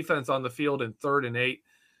that defense on the field in 3rd and 8,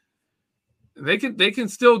 they can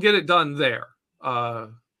still get it done there.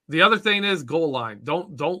 The other thing is goal line.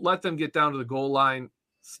 Don't let them get down to the goal line.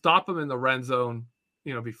 Stop them in the red zone,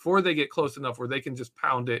 before they get close enough where they can just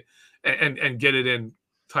pound it and get it in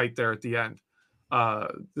tight there at the end.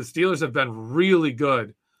 The Steelers have been really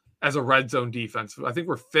good as a red zone defense. I think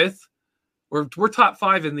we're 5th. We're top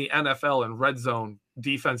 5 in the NFL in red zone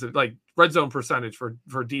defensive, like red zone percentage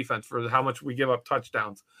for defense, for how much we give up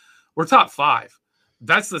touchdowns. We're top 5.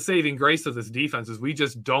 That's the saving grace of this defense, is we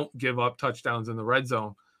just don't give up touchdowns in the red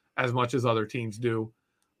zone as much as other teams do.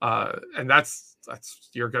 And that's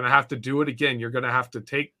you're going to have to do it again. You're going to have to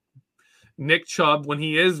take Nick Chubb when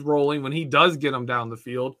he is rolling, when he does get them down the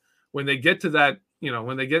field, when they get to that,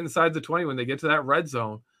 when they get inside the 20, when they get to that red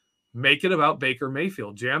zone, make it about Baker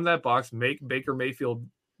Mayfield. Jam that box, make Baker Mayfield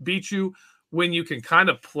beat you. When you can kind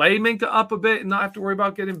of play Minkah up a bit and not have to worry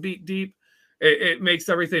about getting beat deep, it makes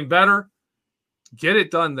everything better. Get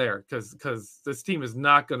it done there, because this team is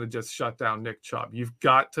not going to just shut down Nick Chubb. You've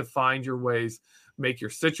got to find your ways, make your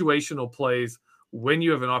situational plays. When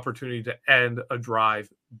you have an opportunity to end a drive,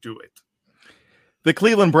 do it. The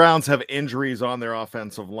Cleveland Browns have injuries on their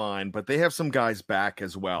offensive line, but they have some guys back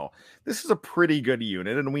as well. This is a pretty good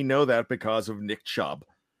unit, and we know that because of Nick Chubb.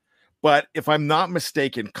 But if I'm not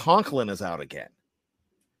mistaken, Conklin is out again.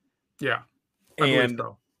 Yeah. And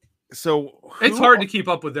so it's hard to keep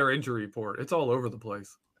up with their injury report. It's all over the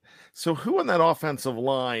place. So who on that offensive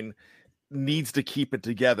line needs to keep it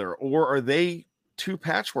together, or are they too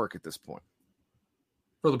patchwork at this point?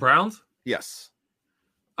 For the Browns? Yes.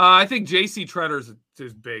 I think J.C. Treader's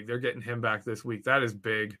is big. They're getting him back this week. That is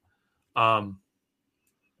big. That's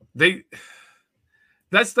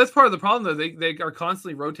part of the problem, though. They are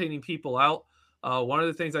constantly rotating people out. One of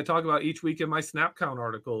the things I talk about each week in my snap count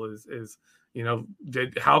article is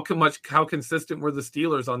how consistent were the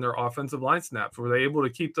Steelers on their offensive line snaps? Were they able to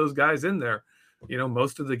keep those guys in there,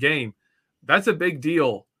 most of the game? That's a big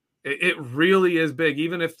deal. It really is big.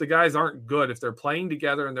 Even if the guys aren't good, if they're playing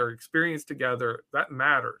together and they're experienced together, that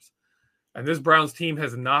matters. And this Browns team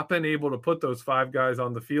has not been able to put those 5 guys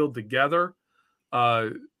on the field together.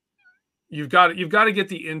 You've got to get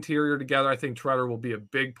the interior together. I think Treader will be a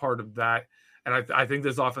big part of that. And I think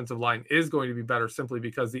this offensive line is going to be better simply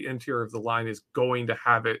because the interior of the line is going to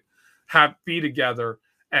be together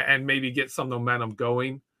and maybe get some momentum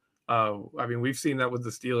going. We've seen that with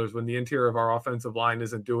the Steelers when the interior of our offensive line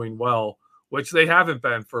isn't doing well, which they haven't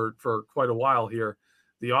been for quite a while here.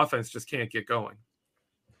 The offense just can't get going.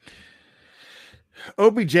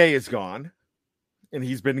 OBJ is gone, and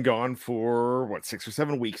he's been gone for 6 or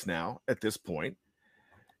 7 weeks now at this point.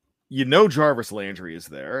 Jarvis Landry is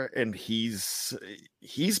there, and he's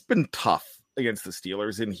been tough against the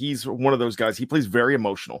Steelers, and he's one of those guys. He plays very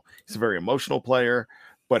emotional. He's a very emotional player,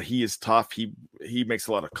 but he is tough. He makes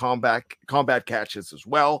a lot of combat catches as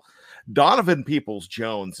well. Donovan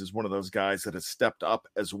Peoples-Jones is one of those guys that has stepped up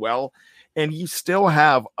as well, and you still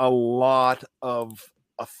have a lot of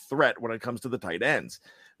a threat when it comes to the tight ends.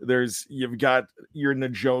 You've got your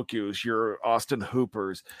Njokus, your Austin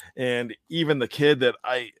Hoopers, and even the kid that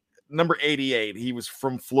number 88, he was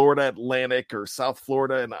from Florida Atlantic or South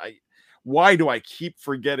Florida. And why do I keep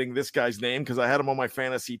forgetting this guy's name? Because I had him on my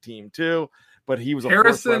fantasy team too, but he was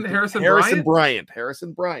Harrison Bryant.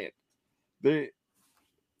 There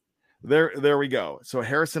we go. So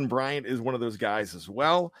Harrison Bryant is one of those guys as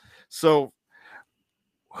well. So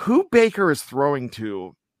who Baker is throwing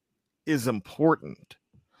to is important,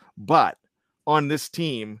 but on this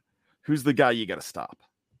team, who's the guy you got to stop?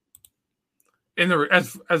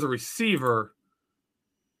 As a receiver,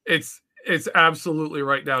 it's absolutely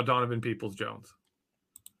right now Donovan Peoples-Jones.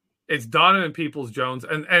 It's Donovan Peoples-Jones,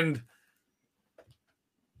 and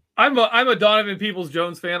I'm a Donovan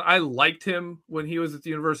Peoples-Jones fan. I liked him when he was at the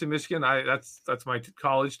University of Michigan. That's my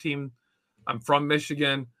college team. I'm from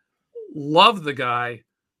Michigan. Love the guy.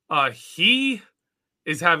 He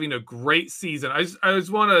is having a great season. I just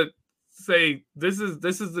want to say this is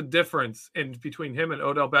the difference between him and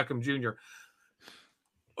Odell Beckham Jr.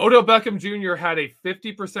 Odell Beckham Jr. had a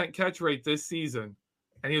 50% catch rate this season,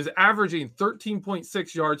 and he was averaging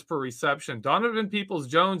 13.6 yards per reception. Donovan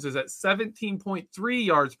Peoples-Jones is at 17.3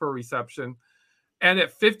 yards per reception and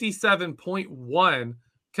at 57.1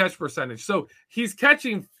 catch percentage. So he's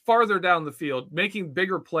catching farther down the field, making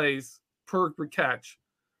bigger plays per catch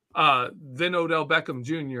than Odell Beckham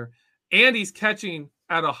Jr., and he's catching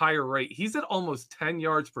at a higher rate. He's at almost 10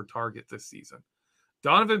 yards per target this season.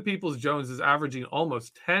 Donovan Peoples-Jones is averaging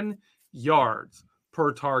almost 10 yards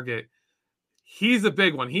per target. He's a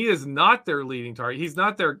big one. He is not their leading target. He's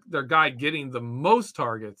not their guy getting the most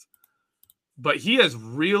targets, but he has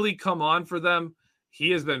really come on for them. He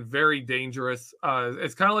has been very dangerous.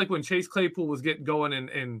 It's kind of like when Chase Claypool was getting going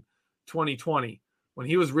in 2020, when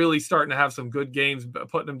he was really starting to have some good games,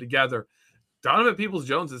 putting them together. Donovan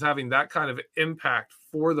Peoples-Jones is having that kind of impact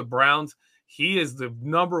for the Browns. He is the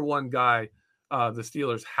number one guy the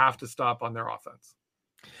Steelers have to stop on their offense.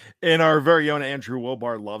 And our very own Andrew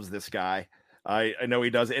Wilbar loves this guy. I know he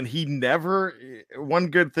does. And one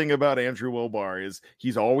good thing about Andrew Wilbar is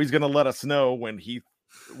he's always going to let us know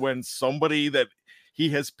when somebody that he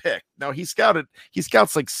has picked. Now he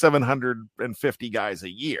scouts like 750 guys a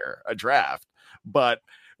year, a draft. But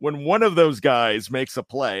when one of those guys makes a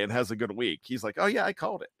play and has a good week, he's like, oh yeah, I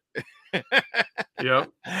called it.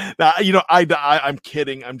 Yep. Now, I'm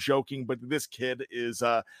kidding, I'm joking, but this kid is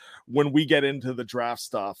when we get into the draft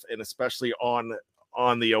stuff, and especially on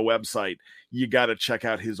the website, you got to check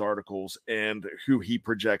out his articles and who he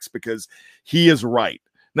projects, because he is right.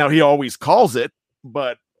 Now, he always calls it,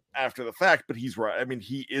 but after the fact, but he's right. I mean,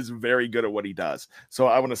 he is very good at what he does. So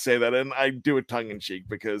I want to say that, and I do it tongue in cheek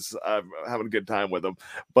because I'm having a good time with him.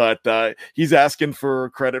 But he's asking for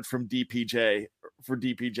credit from DPJ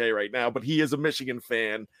right now, but he is a Michigan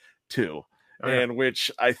fan too, and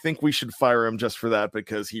which I think we should fire him just for that,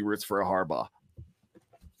 because he roots for a Harbaugh.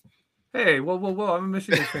 Hey, whoa! I'm a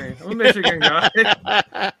Michigan fan. I'm a Michigan guy.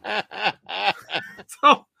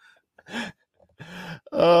 So.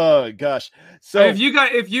 Oh gosh! So if you,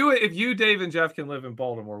 Dave, and Jeff can live in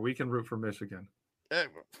Baltimore, we can root for Michigan.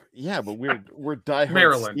 Yeah, but we're diehard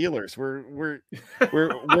Maryland Steelers.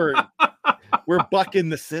 We're bucking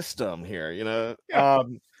the system here,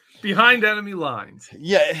 behind enemy lines.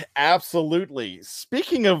 Yeah, absolutely.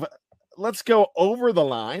 Speaking of, let's go over the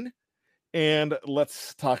line and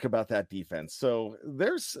let's talk about that defense. So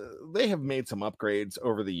they have made some upgrades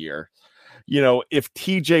over the year. If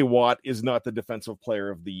TJ Watt is not the defensive player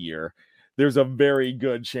of the year, there's a very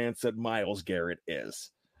good chance that Myles Garrett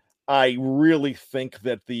is. I really think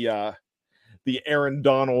that the Aaron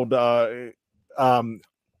Donald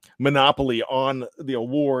monopoly on the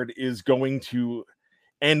award is going to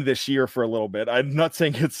end this year for a little bit. I'm not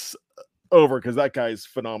saying it's over, because that guy's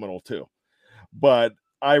phenomenal too, but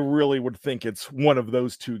I really would think it's one of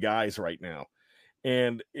those two guys right now.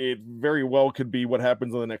 And it very well could be what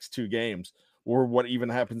happens in the next two games, or what even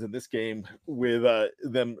happens in this game with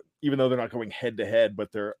them, even though they're not going head to head,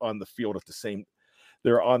 but they're on the field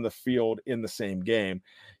in the same game.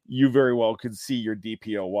 You very well could see your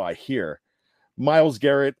DPOY here. Myles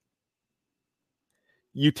Garrett,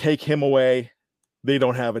 you take him away, they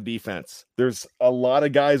don't have a defense. There's a lot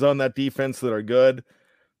of guys on that defense that are good,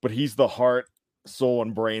 but he's the heart, soul,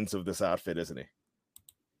 and brains of this outfit, isn't he?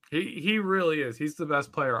 He really is. He's the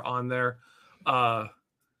best player on there.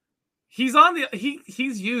 He's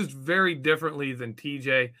used very differently than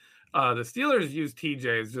TJ. The Steelers use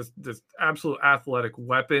TJ as just this absolute athletic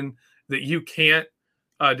weapon that you can't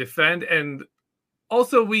defend. And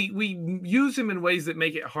also we use him in ways that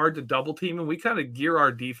make it hard to double team. And we kind of gear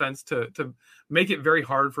our defense to make it very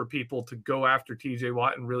hard for people to go after TJ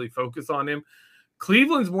Watt and really focus on him.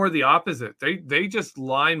 Cleveland's more the opposite. They just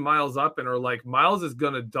line Myles up and are like, Myles is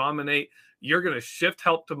going to dominate. You're going to shift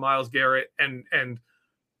help to Myles Garrett, and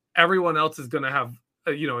everyone else is going to have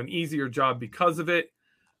an easier job because of it.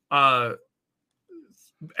 And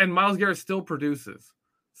Myles Garrett still produces.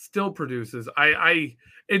 I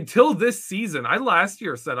until this season, I last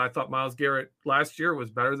year said I thought Myles Garrett last year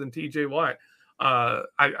was better than TJ Watt.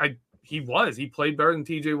 He played better than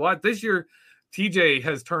TJ Watt. This year, TJ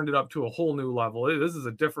has turned it up to a whole new level. This is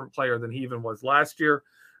a different player than he even was last year.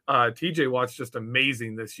 TJ Watt's just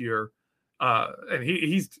amazing this year. And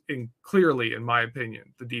he's clearly, in my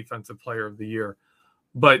opinion, the defensive player of the year.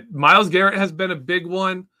 But Myles Garrett has been a big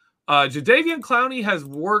one. Jadeveon Clowney has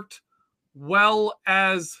worked well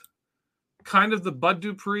as kind of the Bud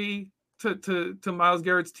Dupree to Myles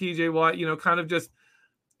Garrett's TJ Watt, kind of just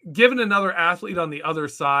given another athlete on the other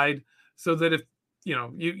side, so that if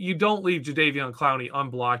you don't leave Jadeveon Clowney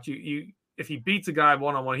unblocked. If he beats a guy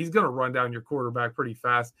one-on-one, he's going to run down your quarterback pretty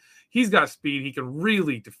fast. He's got speed. He can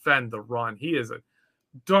really defend the run. He is a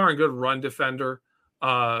darn good run defender.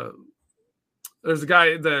 There's a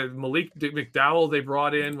guy, the Malik McDowell they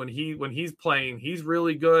brought in when he's playing. He's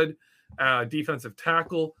really good defensive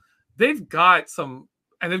tackle. They've got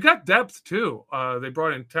they've got depth too. They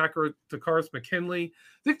brought in Takaris McKinley.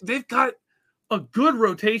 They've got a good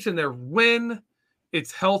rotation there when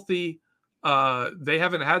it's healthy. They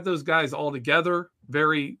haven't had those guys all together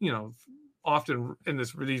very, often in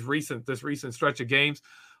this recent stretch of games,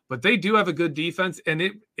 but they do have a good defense, and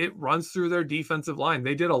it runs through their defensive line.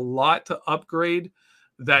 They did a lot to upgrade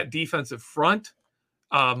that defensive front.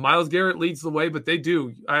 Myles Garrett leads the way, but I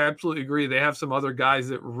absolutely agree. They have some other guys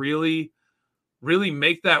that really, really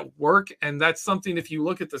make that work. And that's something, if you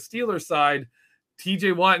look at the Steelers side,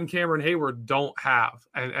 TJ Watt and Cameron Hayward don't have.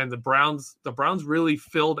 And the Browns really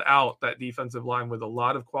filled out that defensive line with a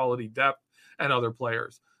lot of quality depth and other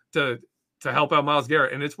players to help out Myles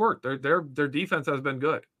Garrett. And it's worked. Their defense has been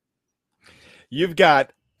good. You've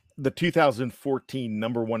got the 2014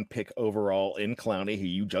 number one pick overall in Clowney, who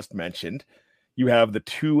you just mentioned. You have the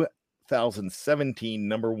 2017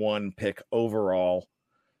 number one pick overall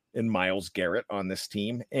in Myles Garrett on this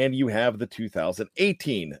team, and you have the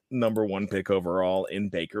 2018 number 1 pick overall in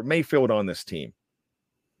Baker Mayfield on this team.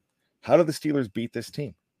 How do the Steelers beat this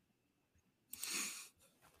team?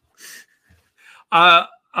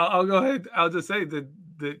 I'll go ahead. I'll just say that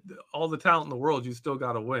all the talent in the world, you still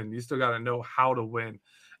got to win. You still got to know how to win.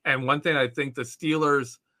 And one thing I think the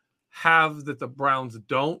Steelers have that the Browns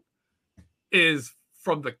don't is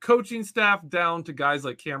from the coaching staff down to guys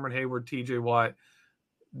like Cameron Hayward, TJ Watt.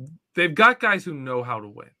 They've got guys who know how to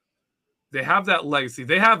win. They have that legacy.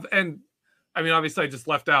 They have, and I mean, obviously I just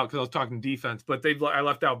left out because I was talking defense, but I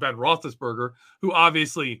left out Ben Roethlisberger, who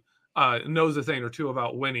obviously knows a thing or two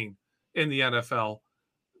about winning in the NFL.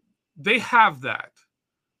 They have that.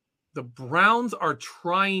 The Browns are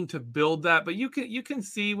trying to build that, but you can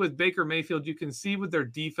see with Baker Mayfield, you can see with their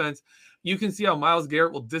defense, you can see how Myles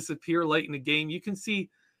Garrett will disappear late in the game. You can see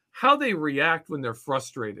how they react when they're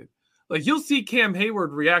frustrated. Like you'll see Cam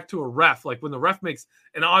Hayward react to a ref, like when the ref makes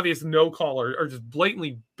an obvious no call or just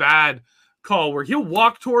blatantly bad call, where he'll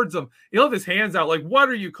walk towards them, he'll have his hands out, like, what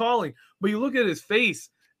are you calling? But you look at his face,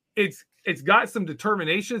 it's got some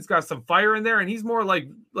determination, it's got some fire in there, and he's more like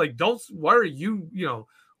don't, what are you,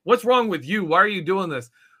 what's wrong with you? Why are you doing this?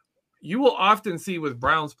 You will often see with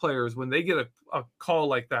Browns players when they get a call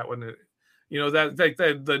like that, when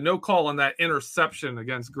the no call on that interception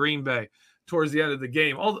against Green Bay towards the end of the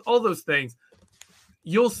game, all those things,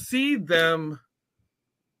 you'll see them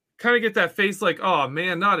kind of get that face like, oh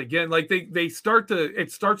man, not again. Like it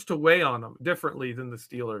starts to weigh on them differently than the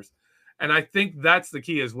Steelers. And I think that's the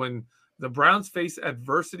key, is when the Browns face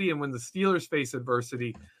adversity and when the Steelers face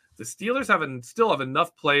adversity, the Steelers still have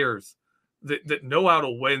enough players that know how to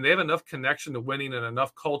win. They have enough connection to winning and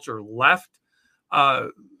enough culture left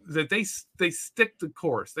that they stick the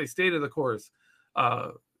course. They stay to the course.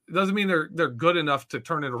 It doesn't mean they're good enough to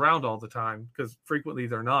turn it around all the time, because frequently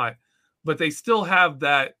they're not. But they still have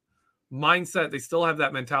that mindset. They still have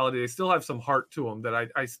that mentality. They still have some heart to them that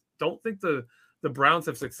I don't think the Browns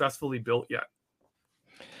have successfully built yet.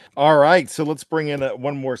 All right, so let's bring in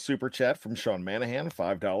one more super chat from Sean Manahan,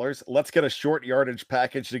 $5. Let's get a short yardage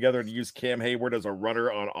package together to use Cam Hayward as a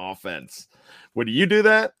runner on offense. Would you do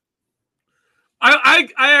that? I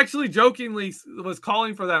actually jokingly was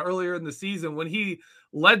calling for that earlier in the season when he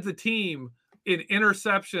led the team in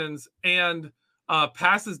interceptions and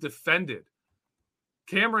passes defended.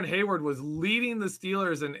 Cameron Hayward was leading the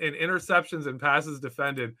Steelers in interceptions and passes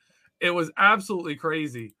defended. It was absolutely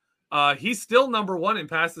crazy. He's still number 1 in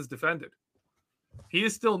passes defended. He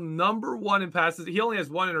is still number 1 in passes. He only has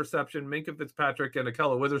 1 interception. Minkah Fitzpatrick and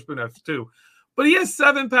Ahkello Witherspoon have 2. But he has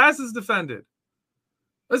 7 passes defended.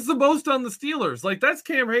 That's the most on the Steelers. Like, that's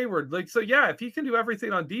Cam Hayward. Like, so yeah, if he can do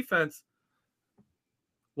everything on defense,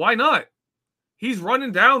 why not? He's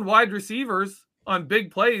running down wide receivers on big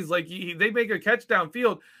plays. Like, they make a catch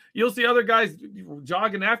downfield. You'll see other guys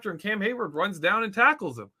jogging after him. Cam Hayward runs down and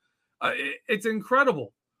tackles him. It's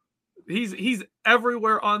incredible. He's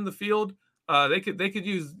everywhere on the field. They could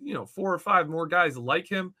use 4 or 5 more guys like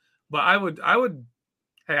him. But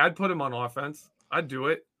I'd put him on offense. I'd do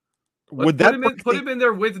it. Put him in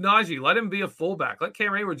there with Najee. Let him be a fullback. Let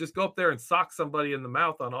Cam Hayward just go up there and sock somebody in the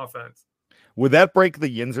mouth on offense. Would that break the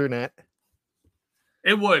Yinzer net?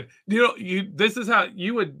 It would. This is how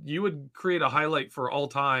you would create a highlight for all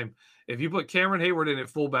time if you put Cameron Hayward in at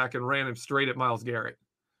fullback and ran him straight at Myles Garrett.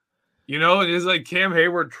 It is like Cam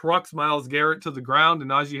Hayward trucks Myles Garrett to the ground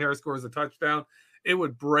and Najee Harris scores a touchdown. It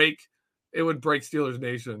would break Steelers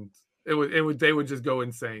Nation. They would just go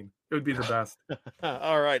insane. It would be the best.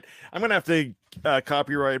 All right. I'm going to have to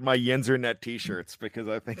copyright my Yinzer net t-shirts because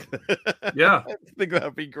I think yeah. I think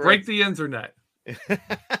that'd be great. Break the Yinzer net.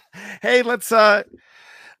 Hey, let's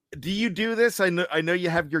do you do this? I know you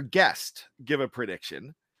have your guest give a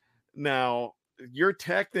prediction. Now, you're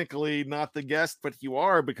technically not the guest, but you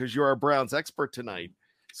are, because you're our Browns expert tonight.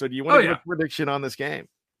 So do you want to give a prediction on this game?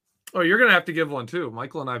 Oh, you're gonna have to give one too.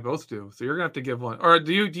 Michael and I both do. So you're gonna have to give one. Or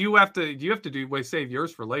do you have to save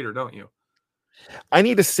yours for later, don't you? I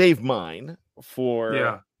need to save mine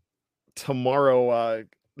for tomorrow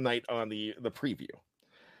night on the preview.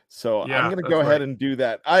 So I'm gonna go ahead and do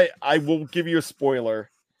that. I will give you a spoiler.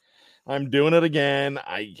 I'm doing it again.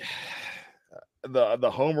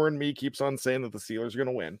 The homer in me keeps on saying that the Steelers are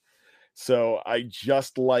gonna win. So I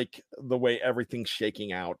just like the way everything's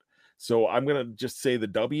shaking out. So I'm going to just say the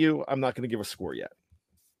W. I'm not going to give a score yet.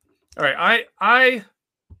 All right. I've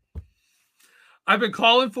been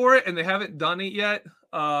calling for it and they haven't done it yet.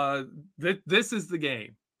 This is the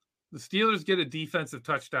game. The Steelers get a defensive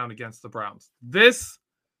touchdown against the Browns. This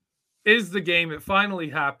is the game. It finally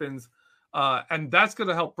happens. And that's going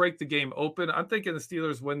to help break the game open. I'm thinking the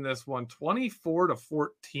Steelers win this one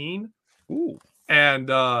 24-14. Ooh. And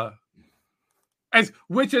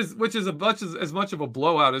which is as much of a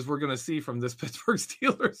blowout as we're going to see from this Pittsburgh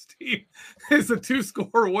Steelers team is a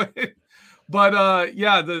 2-score win. But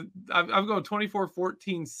I'm going 24-14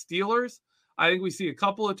 Steelers. I think we see a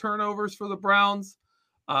couple of turnovers for the Browns.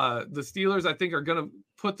 The Steelers, I think, are going to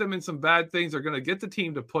put them in some bad things. They're going to get the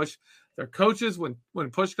team to push. Their coaches, when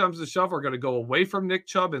push comes to shove, are going to go away from Nick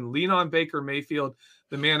Chubb and lean on Baker Mayfield.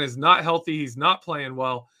 The man is not healthy. He's not playing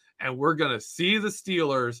well. And we're going to see the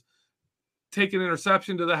Steelers take an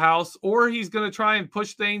interception to the house, or he's going to try and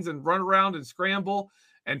push things and run around and scramble.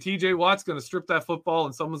 And TJ Watt's going to strip that football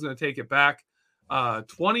and someone's going to take it back.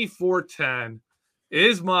 24-10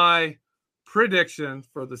 is my prediction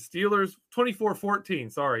for the Steelers.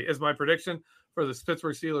 24-14, sorry, is my prediction for the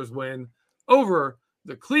Pittsburgh Steelers win over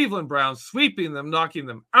the Cleveland Browns, sweeping them, knocking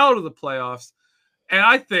them out of the playoffs. And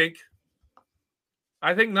I think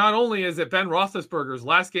not only is it Ben Roethlisberger's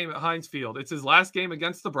last game at Heinz Field, it's his last game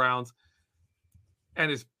against the Browns, and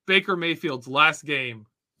it's Baker Mayfield's last game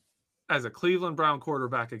as a Cleveland Brown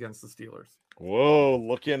quarterback against the Steelers. Whoa,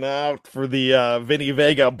 looking out for the Vinny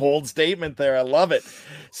Vega bold statement there. I love it.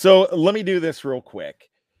 So let me do this real quick.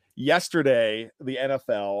 Yesterday, the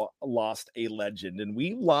NFL lost a legend, and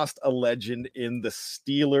we lost a legend in the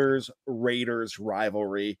Steelers-Raiders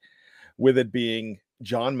rivalry, with it being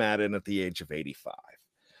John Madden at the age of 85.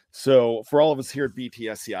 So for all of us here at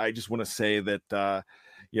BTSC, I just want to say that,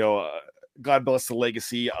 God bless the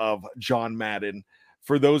legacy of John Madden.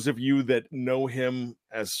 For those of you that know him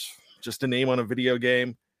as just a name on a video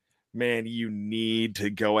game, man, you need to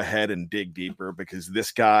go ahead and dig deeper, because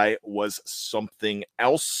this guy was something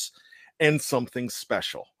else and something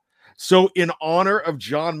special. So in honor of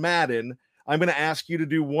John Madden, I'm going to ask you to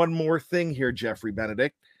do one more thing here, Jeffrey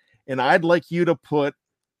Benedict, and I'd like you to put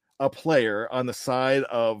a player on the side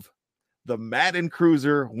of the Madden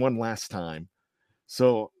Cruiser one last time.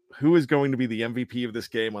 So who is going to be the MVP of this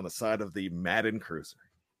game on the side of the Madden Cruiser?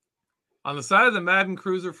 On the side of the Madden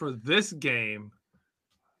Cruiser for this game,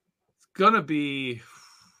 I'm going to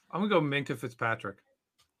go Minkah Fitzpatrick.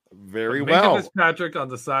 Very well. Minkah Fitzpatrick on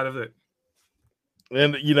the side of it.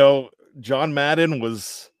 And, John Madden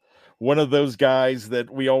was one of those guys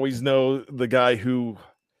that we always know, the guy who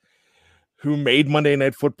made Monday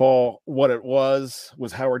Night Football what it was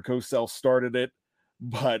Howard Cosell started it,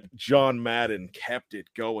 but John Madden kept it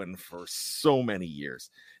going for so many years.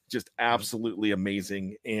 Just absolutely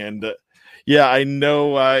amazing. And I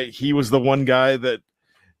know he was the one guy that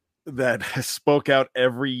spoke out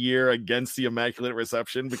every year against the Immaculate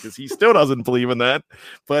Reception, because he still doesn't believe in that,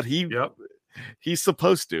 but he's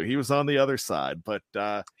supposed to. He was on the other side, but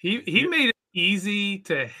he made it easy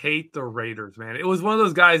to hate the Raiders, man. It was one of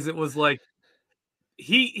those guys that was like,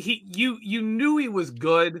 you knew he was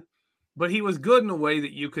good, but he was good in a way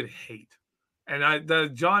that you could hate. And the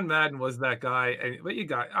John Madden was that guy. But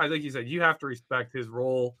like you said, you have to respect his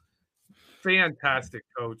role. Fantastic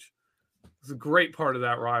coach. It's a great part of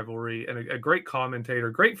that rivalry, and a great commentator,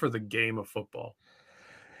 great for the game of football.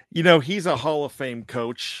 He's a Hall of Fame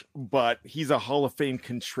coach, but he's a Hall of Fame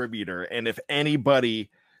contributor. And if anybody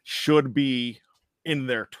should be in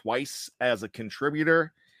there twice as a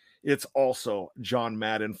contributor, it's also John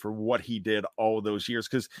Madden for what he did all of those years.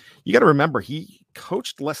 Because you got to remember, he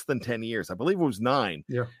coached less than 10 years. I believe it was 9.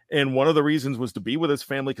 Yeah. And one of the reasons was to be with his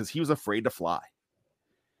family, because he was afraid to fly.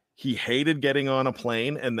 He hated getting on a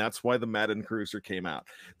plane, and that's why the Madden Cruiser came out.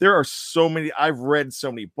 There are so many, I've read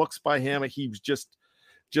so many books by him. He was just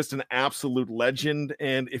an absolute legend.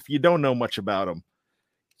 And if you don't know much about him,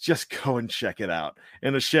 just go and check it out.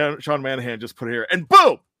 And as Sean Manahan just put here, and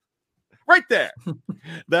boom, right there.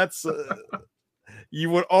 That's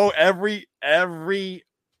you would every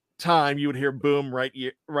time you would hear boom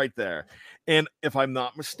right there. And if I'm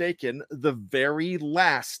not mistaken, the very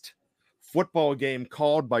last football game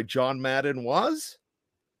called by John Madden was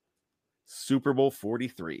Super Bowl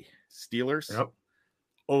 43. Steelers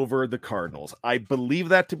over the Cardinals. I believe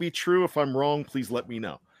that to be true. If I'm wrong, please let me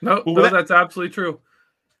know. No, that's absolutely true.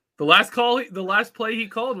 The last play he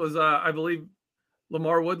called was, I believe,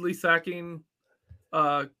 Lamar Woodley sacking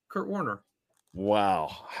Kurt Warner. Wow.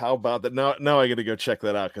 How about that? Now I got to go check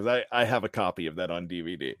that out, because I have a copy of that on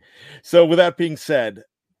DVD. So with that being said,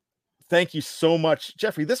 thank you so much,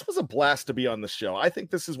 Jeffrey. This was a blast to be on the show. I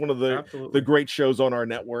think this is one of the great shows on our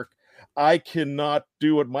network. I cannot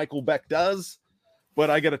do what Michael Beck does, but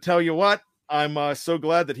I got to tell you what, I'm so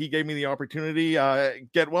glad that he gave me the opportunity.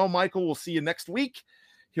 Get well, Michael. We'll see you next week.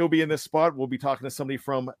 He'll be in this spot. We'll be talking to somebody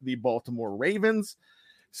from the Baltimore Ravens.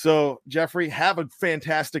 So, Jeffrey, have a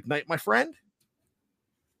fantastic night, my friend.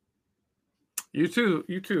 You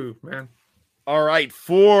too, man. All right,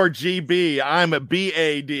 for GB, I'm a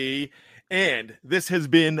BAD, and this has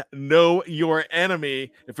been Know Your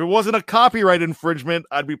Enemy. If it wasn't a copyright infringement,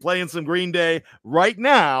 I'd be playing some Green Day right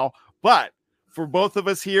now. But for both of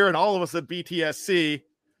us here and all of us at BTSC,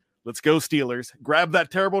 let's go Steelers. Grab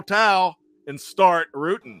that terrible towel and start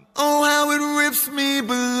rooting. Oh, how it rips me,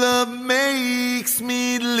 but love makes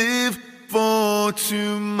me live for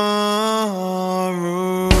tomorrow.